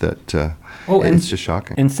mistruths that it's just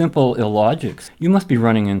shocking. And simple illogics. You must be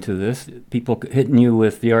running into this. People hitting you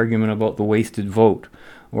with the argument about the wasted vote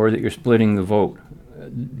or that you're splitting the vote.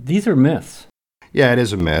 These are myths. Yeah, it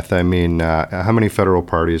is a myth. I mean, how many federal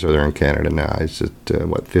parties are there in Canada now? Is it,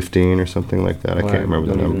 15 or something like that? I can't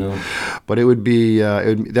remember the number. But it would be,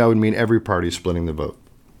 that would mean every party is splitting the vote.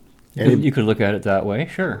 You could look at it that way,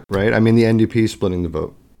 sure. Right? I mean, the NDP is splitting the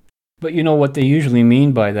vote. But you know what they usually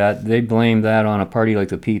mean by that? They blame that on a party like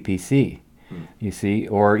the PPC. You see,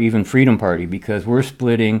 or even Freedom Party, because we're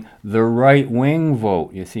splitting the right-wing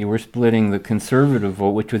vote. You see, we're splitting the conservative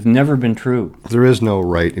vote, which has never been true. There is no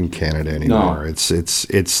right in Canada anymore. No.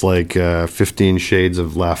 It's like 15 shades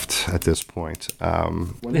of left at this point.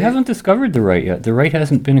 They haven't discovered the right yet. The right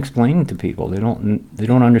hasn't been explained to people. They don't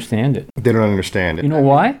understand it. They don't understand it. You know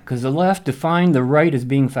why? Because the left defined the right as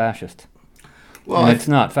being fascist. Well, and it's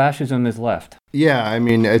not. Fascism is left. Yeah, I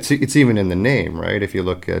mean, it's even in the name, right? If you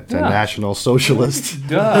look at National Socialist.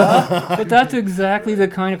 Duh. But that's exactly the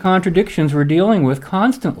kind of contradictions we're dealing with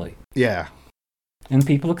constantly. Yeah. And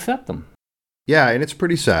people accept them. Yeah, and it's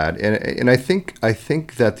pretty sad. And I think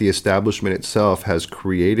that the establishment itself has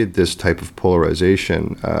created this type of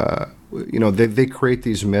polarization. You know, they create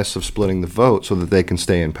these myths of splitting the vote so that they can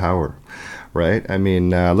stay in power. Right? I mean,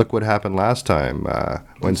 look what happened last time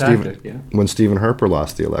when Stephen Harper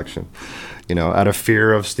lost the election. You know, out of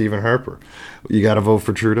fear of Stephen Harper, you got to vote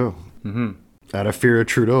for Trudeau. Mm-hmm. Out of fear of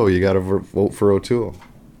Trudeau, you got to vote for O'Toole.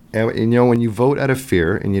 And you know, when you vote out of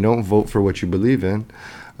fear and you don't vote for what you believe in,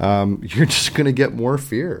 you're just going to get more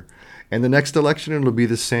fear. And the next election, it'll be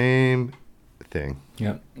the same thing.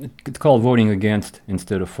 Yeah, it's called voting against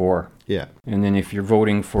instead of for. Yeah. And then if you're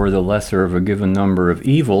voting for the lesser of a given number of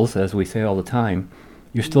evils, as we say all the time,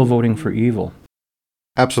 you're still voting for evil.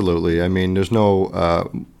 Absolutely. I mean, there's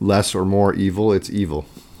no less or more evil. It's evil.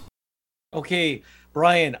 Okay,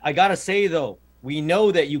 Brian, I got to say, though, we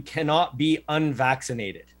know that you cannot be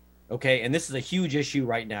unvaccinated. Okay, and this is a huge issue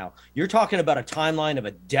right now. You're talking about a timeline of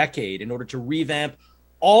a decade in order to revamp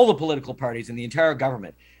all the political parties in the entire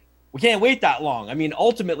government. We can't wait that long. I mean,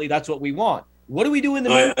 ultimately, that's what we want. What do we do in the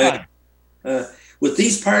meantime? With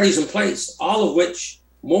these parties in place, all of which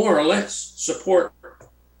more or less support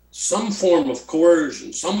some form of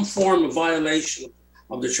coercion, some form of violation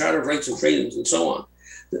of the Charter of Rights and Freedoms, and so on,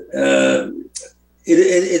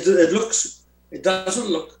 it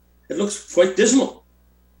looks quite dismal.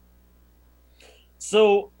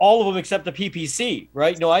 So all of them except the PPC,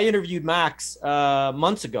 right? No, I interviewed Max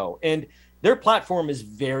months ago, and their platform is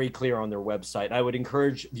very clear on their website. I would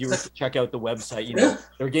encourage viewers to check out the website. You know,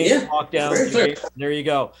 they're against lockdowns. There you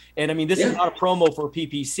go. And I mean, this is not a promo for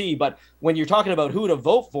PPC, but when you're talking about who to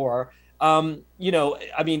vote for, you know,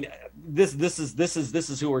 I mean, this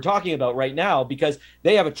is who we're talking about right now, because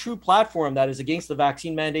they have a true platform that is against the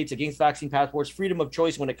vaccine mandates, against vaccine passports, freedom of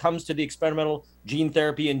choice when it comes to the experimental gene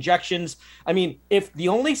therapy injections. I mean, if the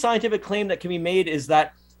only scientific claim that can be made is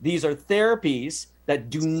that these are therapies that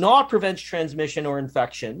do not prevent transmission or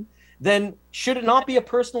infection, then should it not be a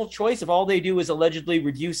personal choice if all they do is allegedly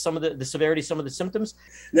reduce some of the severity, some of the symptoms?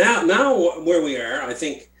 Now where we are, I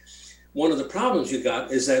think one of the problems you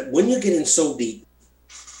got is that when you get in so deep,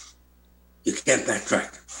 you can't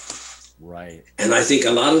backtrack. Right. And I think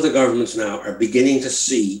a lot of the governments now are beginning to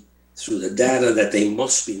see through the data that they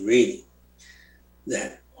must be reading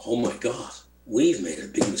that, oh my God, we've made a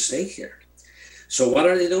big mistake here. So what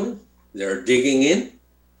are they doing? They're digging in.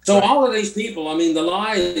 So all of these people, I mean, the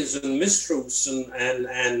lies and mistruths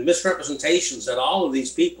and misrepresentations that all of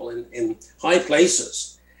these people in high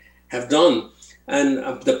places have done, and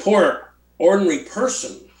the poor ordinary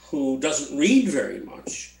person who doesn't read very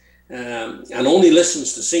much and only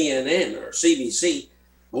listens to CNN or CBC,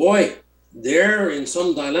 boy, they're in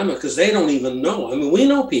some dilemma because they don't even know. I mean, we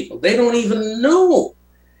know people, they don't even know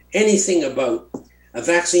anything about a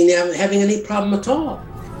vaccine having any problem at all.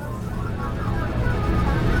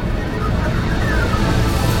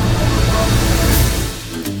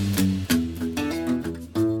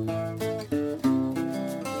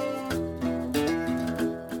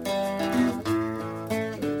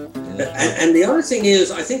 And the other thing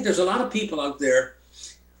is, I think there's a lot of people out there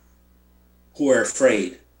who are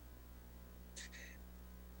afraid.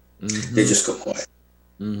 Mm-hmm. They just go quiet.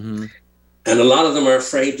 Mm-hmm. And a lot of them are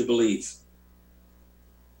afraid to believe.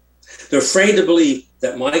 They're afraid to believe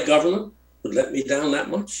that my government would let me down that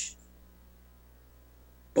much,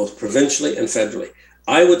 both provincially and federally.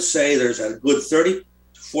 I would say there's a good 30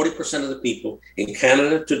 to 40% of the people in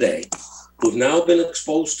Canada today who've now been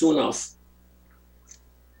exposed to enough.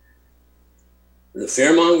 The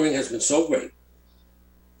fear-mongering has been so great.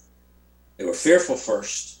 They were fearful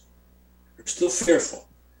first. They're still fearful.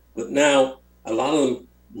 But now a lot of them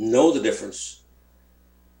know the difference,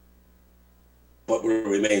 but will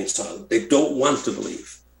remain silent. They don't want to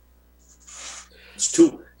believe. It's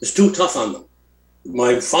too tough on them.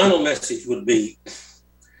 My final message would be,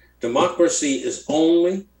 democracy is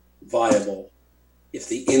only viable if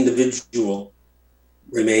the individual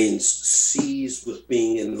remains seized with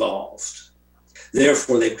being involved.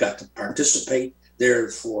 Therefore, they've got to participate.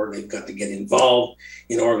 Therefore, they've got to get involved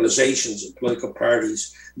in organizations and political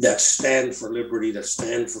parties that stand for liberty, that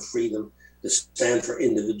stand for freedom, that stand for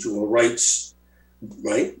individual rights,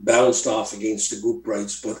 right? Balanced off against the group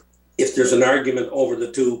rights. But if there's an argument over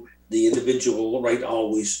the two, the individual right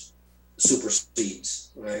always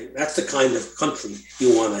supersedes, right? That's the kind of country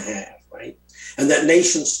you want to have, right? And that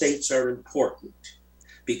nation states are important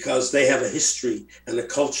because they have a history and a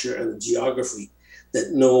culture and a geography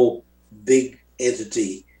that no big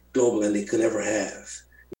entity, global entity, could ever have.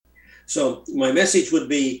 So my message would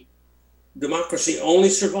be, democracy only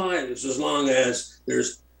survives as long as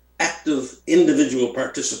there's active individual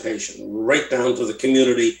participation, right down to the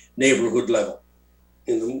community, neighborhood level.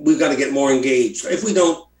 And we've got to get more engaged. If we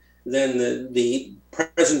don't, then the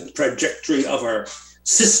present trajectory of our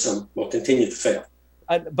system will continue to fail.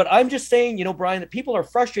 But I'm just saying, you know, Brian, that people are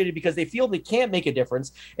frustrated because they feel they can't make a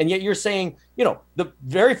difference. And yet you're saying, you know, the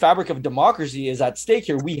very fabric of democracy is at stake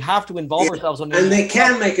here. We have to involve ourselves. And they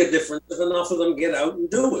can make a difference if enough of them get out and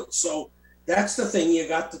do it. So that's the thing you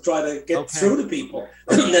got to try to get through to people,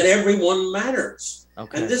 that everyone matters.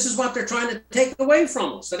 And this is what they're trying to take away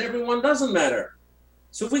from us, that everyone doesn't matter.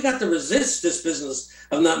 So if we got to resist this business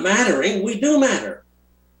of not mattering, we do matter.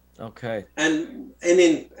 Okay. And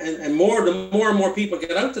the more and more people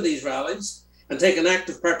get out to these rallies and take an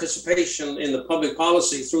active participation in the public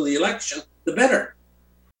policy through the election, the better.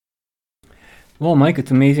 Well, Mike,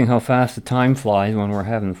 it's amazing how fast the time flies when we're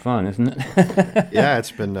having fun, isn't it? Yeah,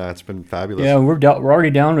 it's been fabulous. Yeah, we're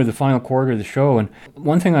already down to the final quarter of the show, and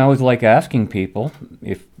one thing I always like asking people,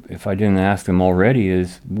 if I didn't ask them already,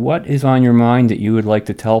 is what is on your mind that you would like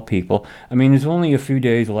to tell people? I mean, there's only a few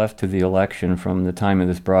days left to the election from the time of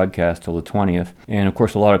this broadcast till the 20th, and of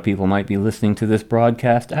course a lot of people might be listening to this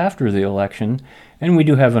broadcast after the election, and we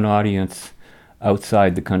do have an audience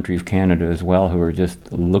outside the country of Canada as well who are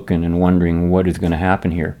just looking and wondering what is going to happen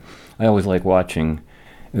here. I always like watching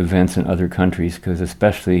events in other countries because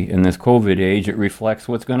especially in this COVID age, it reflects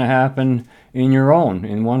what's going to happen in your own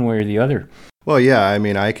in one way or the other. Well, yeah, I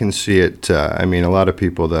mean, I can see it. I mean, a lot of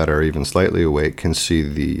people that are even slightly awake can see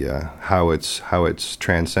the how it's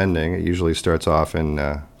transcending. It usually starts off in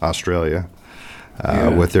Australia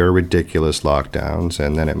with their ridiculous lockdowns,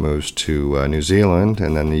 and then it moves to New Zealand,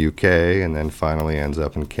 and then the UK, and then finally ends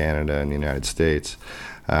up in Canada and the United States.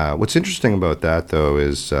 What's interesting about that, though,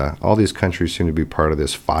 is all these countries seem to be part of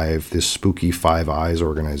this spooky Five Eyes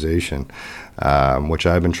organization, which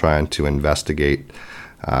I've been trying to investigate.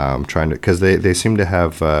 Because they seem to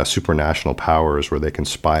have supranational powers where they can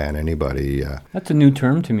spy on anybody. That's a new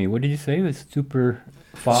term to me. What did you say? It was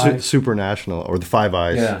supranational, or the Five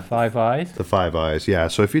Eyes. Yeah, Five Eyes. The Five Eyes. Yeah.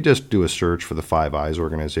 So if you just do a search for the Five Eyes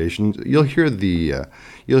organization, you'll hear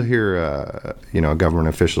government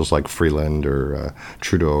officials like Freeland or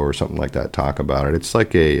Trudeau or something like that talk about it. It's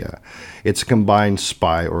like it's a combined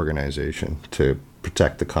spy organization to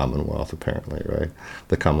protect the Commonwealth, apparently, right?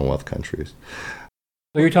 The Commonwealth countries.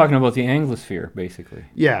 So you're talking about the Anglosphere, basically.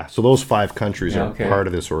 Yeah, so those 5 countries are part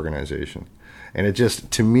of this organization. And I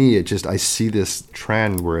see this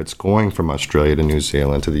trend where it's going from Australia to New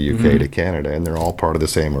Zealand to the UK to Canada, and they're all part of the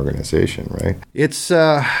same organization, right? It's...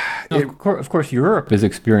 of course, Europe is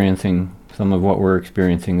experiencing some of what we're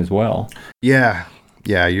experiencing as well. Yeah.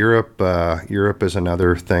 Yeah, Europe is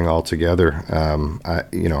another thing altogether. I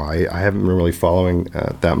haven't been really following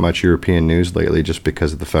that much European news lately, just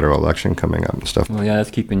because of the federal election coming up and stuff. Well, yeah, that's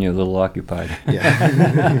keeping you a little occupied.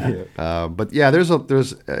 Yeah, but yeah,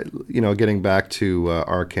 there's getting back to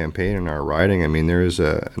our campaign and our riding. I mean, there is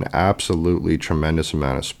an absolutely tremendous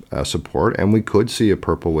amount of support, and we could see a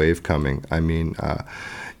purple wave coming. I mean.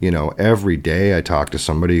 Every day I talk to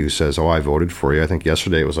somebody who says, "Oh, I voted for you." I think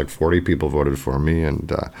yesterday it was like 40 people voted for me,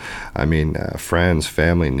 and friends,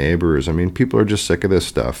 family, neighbors. I mean, people are just sick of this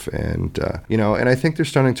stuff, and and I think they're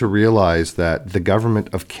starting to realize that the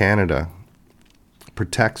government of Canada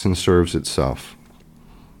protects and serves itself.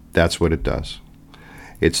 That's what it does.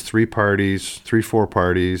 It's 4 parties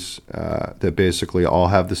that basically all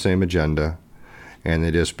have the same agenda, and they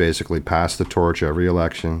just basically pass the torch every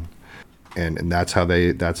election. And that's how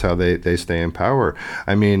they stay in power.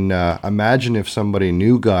 I mean, imagine if somebody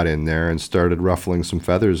new got in there and started ruffling some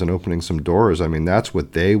feathers and opening some doors. I mean, that's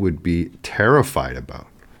what they would be terrified about.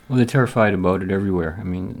 Well, they're terrified about it everywhere. I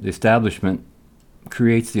mean, the establishment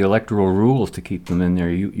creates the electoral rules to keep them in there.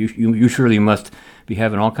 You surely must be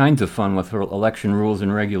having all kinds of fun with election rules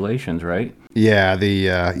and regulations, right? Yeah,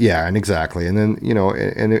 and exactly. And then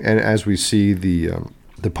and as we see the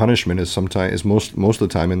punishment is most of the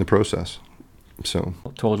time in the process. So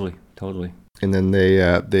totally. And then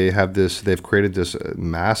they've created this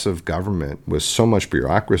massive government with so much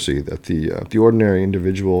bureaucracy that the ordinary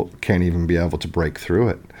individual can't even be able to break through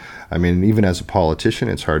it. I mean, even as a politician,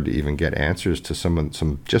 it's hard to even get answers to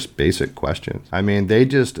some just basic questions. I mean, they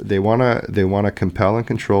want to compel and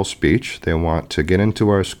control speech. They want to get into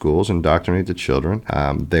our schools and indoctrinate the children.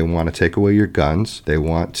 They want to take away your guns. They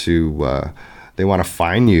want to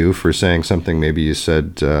fine you for saying something maybe you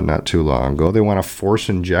said not too long ago. They want to force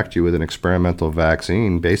inject you with an experimental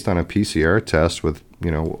vaccine based on a PCR test with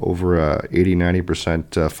over a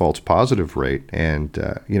 80-90% false positive rate. And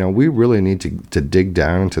we really need to dig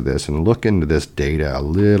down into this and look into this data a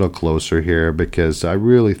little closer here, because I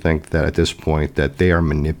really think that at this point that they are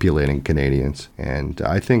manipulating Canadians. And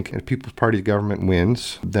I think if People's Party government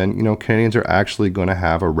wins, then Canadians are actually going to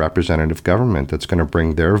have a representative government that's going to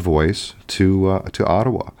bring their voice to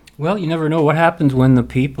Ottawa. Well, you never know what happens when the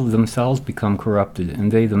people themselves become corrupted,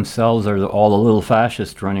 and they themselves are all the little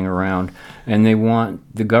fascists running around, and they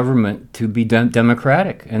want the government to be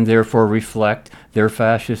democratic and therefore reflect their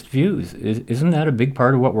fascist views. Isn't that a big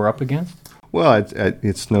part of what we're up against? Well,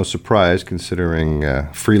 it's no surprise,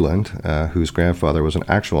 considering Freeland, whose grandfather was an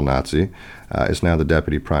actual Nazi, is now the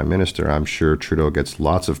deputy prime minister. I'm sure Trudeau gets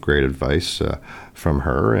lots of great advice from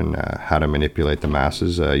her and how to manipulate the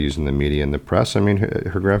masses using the media and the press. I mean,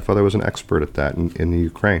 her grandfather was an expert at that in the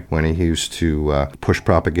Ukraine when he used to push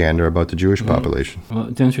propaganda about the Jewish population. Well,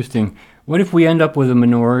 it's interesting. What if we end up with a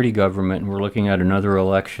minority government and we're looking at another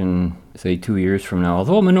election, say 2 years from now?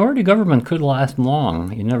 Although a minority government could last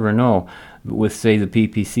long, you never know. With, say, the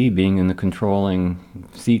PPC being in the controlling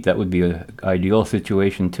seat, that would be an ideal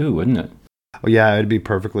situation too, wouldn't it? Well, yeah,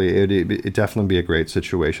 it'd definitely be a great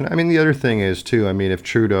situation. I mean, the other thing is too, I mean, if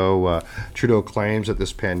Trudeau claims that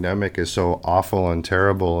this pandemic is so awful and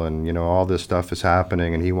terrible and, all this stuff is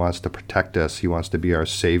happening and he wants to protect us, he wants to be our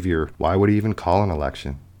savior, why would he even call an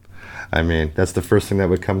election? I mean, that's the first thing that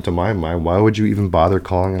would come to my mind. Why would you even bother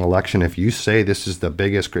calling an election if you say this is the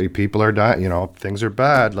biggest, great people are dying, things are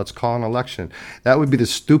bad, let's call an election? That would be the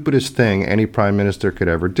stupidest thing any prime minister could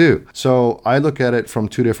ever do. So I look at it from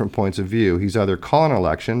two different points of view. He's either calling an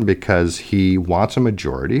election because he wants a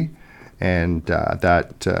majority, and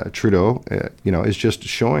that Trudeau, is just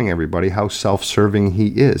showing everybody how self-serving he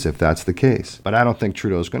is, if that's the case. But I don't think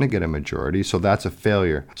Trudeau's going to get a majority, so that's a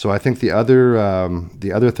failure. So I think the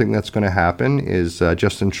other thing that's going to happen is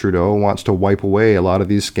Justin Trudeau wants to wipe away a lot of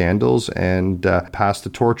these scandals and pass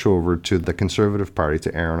the torch over to the Conservative Party,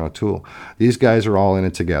 to Aaron O'Toole. These guys are all in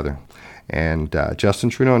it together. And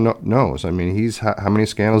Justin Trudeau knows. I mean, how many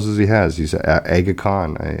scandals does he has? He's Aga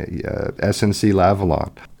Khan, SNC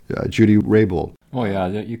Lavalin, Judy Raybould. Oh yeah,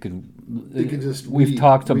 we've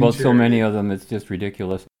talked about so many of them. It's just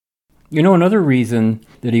ridiculous. Another reason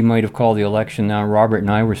that he might have called the election now, Robert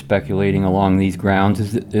and I were speculating along these grounds,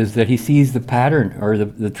 is that he sees the pattern or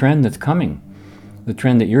the trend that's coming, the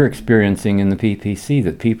trend that you're experiencing in the PPC,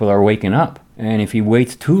 that people are waking up. And if he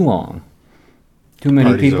waits too long, too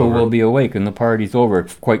many people will be awake and the party's over,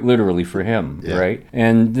 quite literally for him, right?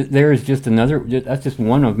 And there's just that's just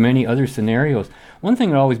one of many other scenarios. One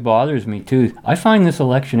thing that always bothers me, too, I find this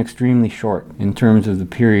election extremely short in terms of the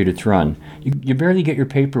period it's run. You barely get your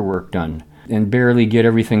paperwork done and barely get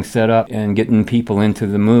everything set up and getting people into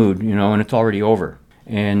the mood, and it's already over.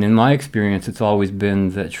 And in my experience, it's always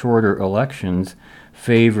been that shorter elections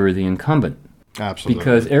favor the incumbent. Absolutely.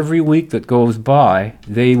 Because every week that goes by,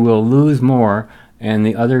 they will lose more, and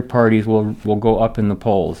the other parties will go up in the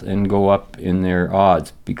polls and go up in their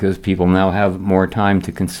odds because people now have more time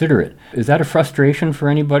to consider it. Is that a frustration for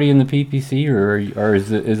anybody in the PPC, or is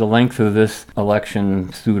the length of this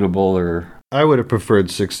election suitable? Or I would have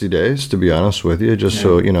preferred 60 days, to be honest with you, just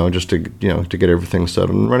to get everything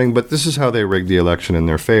settled and running. But this is how they rigged the election in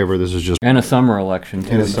their favor. This is just and a summer election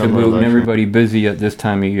too, to move everybody busy at this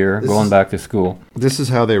time of year, going back to school. This is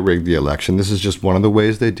how they rigged the election. This is just one of the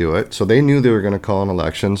ways they do it. So they knew they were going to call an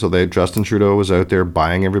election. So Justin Trudeau was out there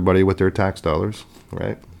buying everybody with their tax dollars,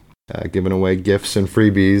 right? Giving away gifts and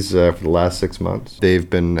freebies for the last 6 months. They've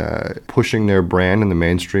been pushing their brand in the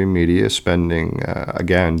mainstream media, spending,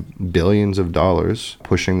 again, billions of dollars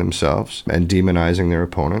pushing themselves and demonizing their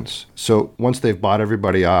opponents. So once they've bought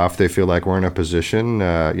everybody off, they feel like we're in a position,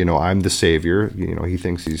 I'm the savior. He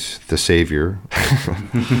thinks he's the savior.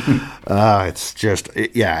 It's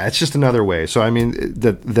just another way. So, I mean,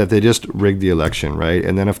 that they just rigged the election, right?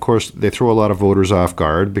 And then, of course, they throw a lot of voters off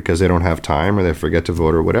guard because they don't have time or they forget to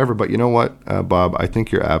vote or whatever. But you know what, Bob, I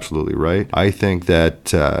think you're absolutely right. I think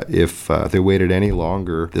that if they waited any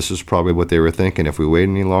longer, this is probably what they were thinking. If we wait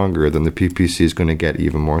any longer, then the PPC is going to get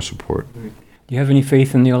even more support. Do you have any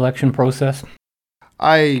faith in the election process?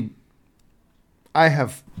 I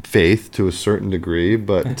have faith to a certain degree,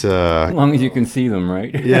 but as long as you can see them,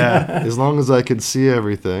 right? Yeah, as long as I can see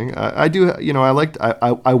everything. I do.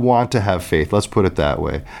 I want to have faith. Let's put it that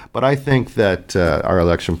way. But I think that our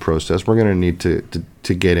election process, we're going to need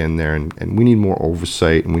to get in there, and we need more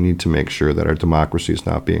oversight, and we need to make sure that our democracy is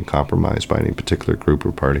not being compromised by any particular group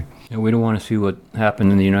or party. And we don't want to see what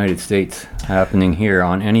happened in the United States happening here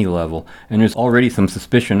on any level. And there's already some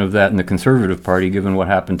suspicion of that in the Conservative Party, given what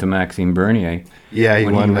happened to Maxime Bernier. Yeah, he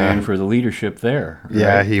ran for the leadership there. Right?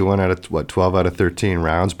 Yeah, he won out of 12 out of 13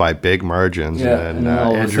 rounds by big margins. Yeah, and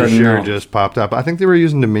then Andrew Scheer just popped up. I think they were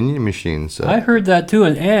using Dominion machines. So. I heard that too,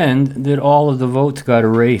 and that all of the votes got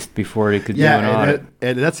erased before they could do an audit.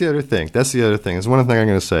 And that's the other thing. It's one thing I'm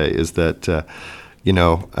going to say is that,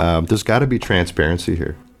 there's got to be transparency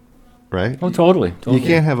here. Right? Oh, totally. You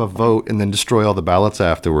can't have a vote and then destroy all the ballots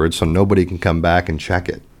afterwards so nobody can come back and check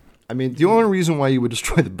it. I mean, the only reason why you would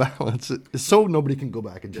destroy the ballots is so nobody can go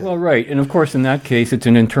back and check it. Well, right. And, of course, in that case, it's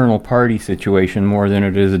an internal party situation more than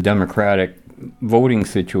it is a democratic voting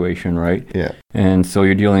situation, right? Yeah. And so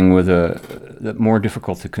you're dealing with a more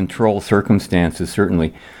difficult to control circumstances,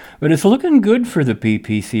 certainly. But it's looking good for the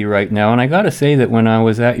PPC right now. And I got to say that when I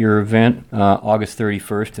was at your event, August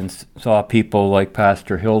 31st, and saw people like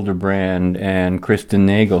Pastor Hildebrand and Kristen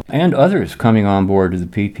Nagel and others coming on board to the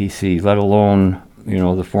PPC, let alone,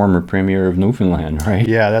 the former Premier of Newfoundland, right?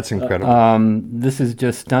 Yeah, that's incredible. This is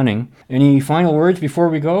just stunning. Any final words before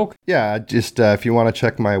we go? Yeah, just if you want to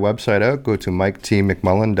check my website out, go to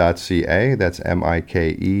miketmcmullen.ca. That's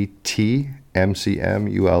MIKET.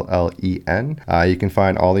 MCMULLEN. You can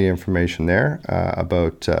find all the information there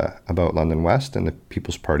about London West and the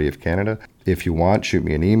People's Party of Canada. If you want, shoot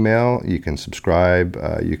me an email. You can subscribe.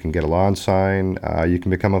 You can get a lawn sign. You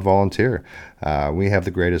can become a volunteer. We have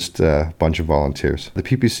the greatest bunch of volunteers. The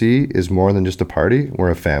PPC is more than just a party.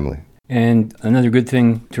 We're a family. And another good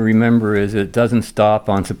thing to remember is it doesn't stop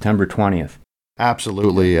on September 20th.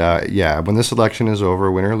 Absolutely. When this election is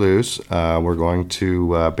over, win or lose, we're going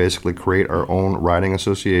to basically create our own riding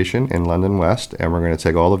association in London West, and we're going to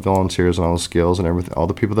take all the volunteers and all the skills and everything, all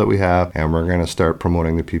the people that we have, and we're going to start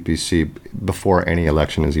promoting the PPC before any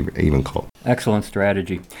election is even called. Excellent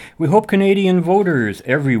strategy. We hope Canadian voters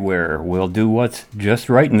everywhere will do what's just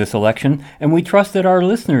right in this election, and we trust that our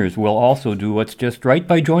listeners will also do what's just right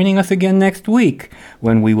by joining us again next week,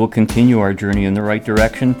 when we will continue our journey in the right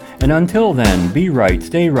direction. And until then, be right,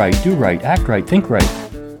 stay right, do right, act right, think right,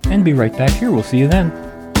 and be right back here. We'll see you then.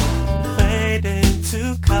 Fade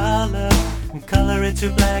into color, and color into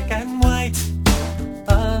black and white.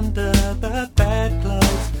 Under the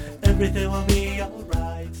bedclothes, everything will be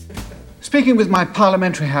alright. Speaking with my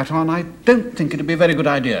parliamentary hat on, I don't think it'd be a very good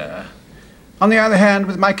idea. On the other hand,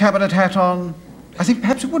 with my cabinet hat on, I think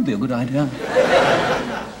perhaps it would be a good idea.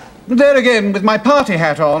 But there again, with my party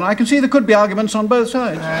hat on, I can see there could be arguments on both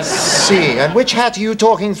sides. I see. And which hat are you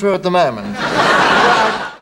talking through at the moment?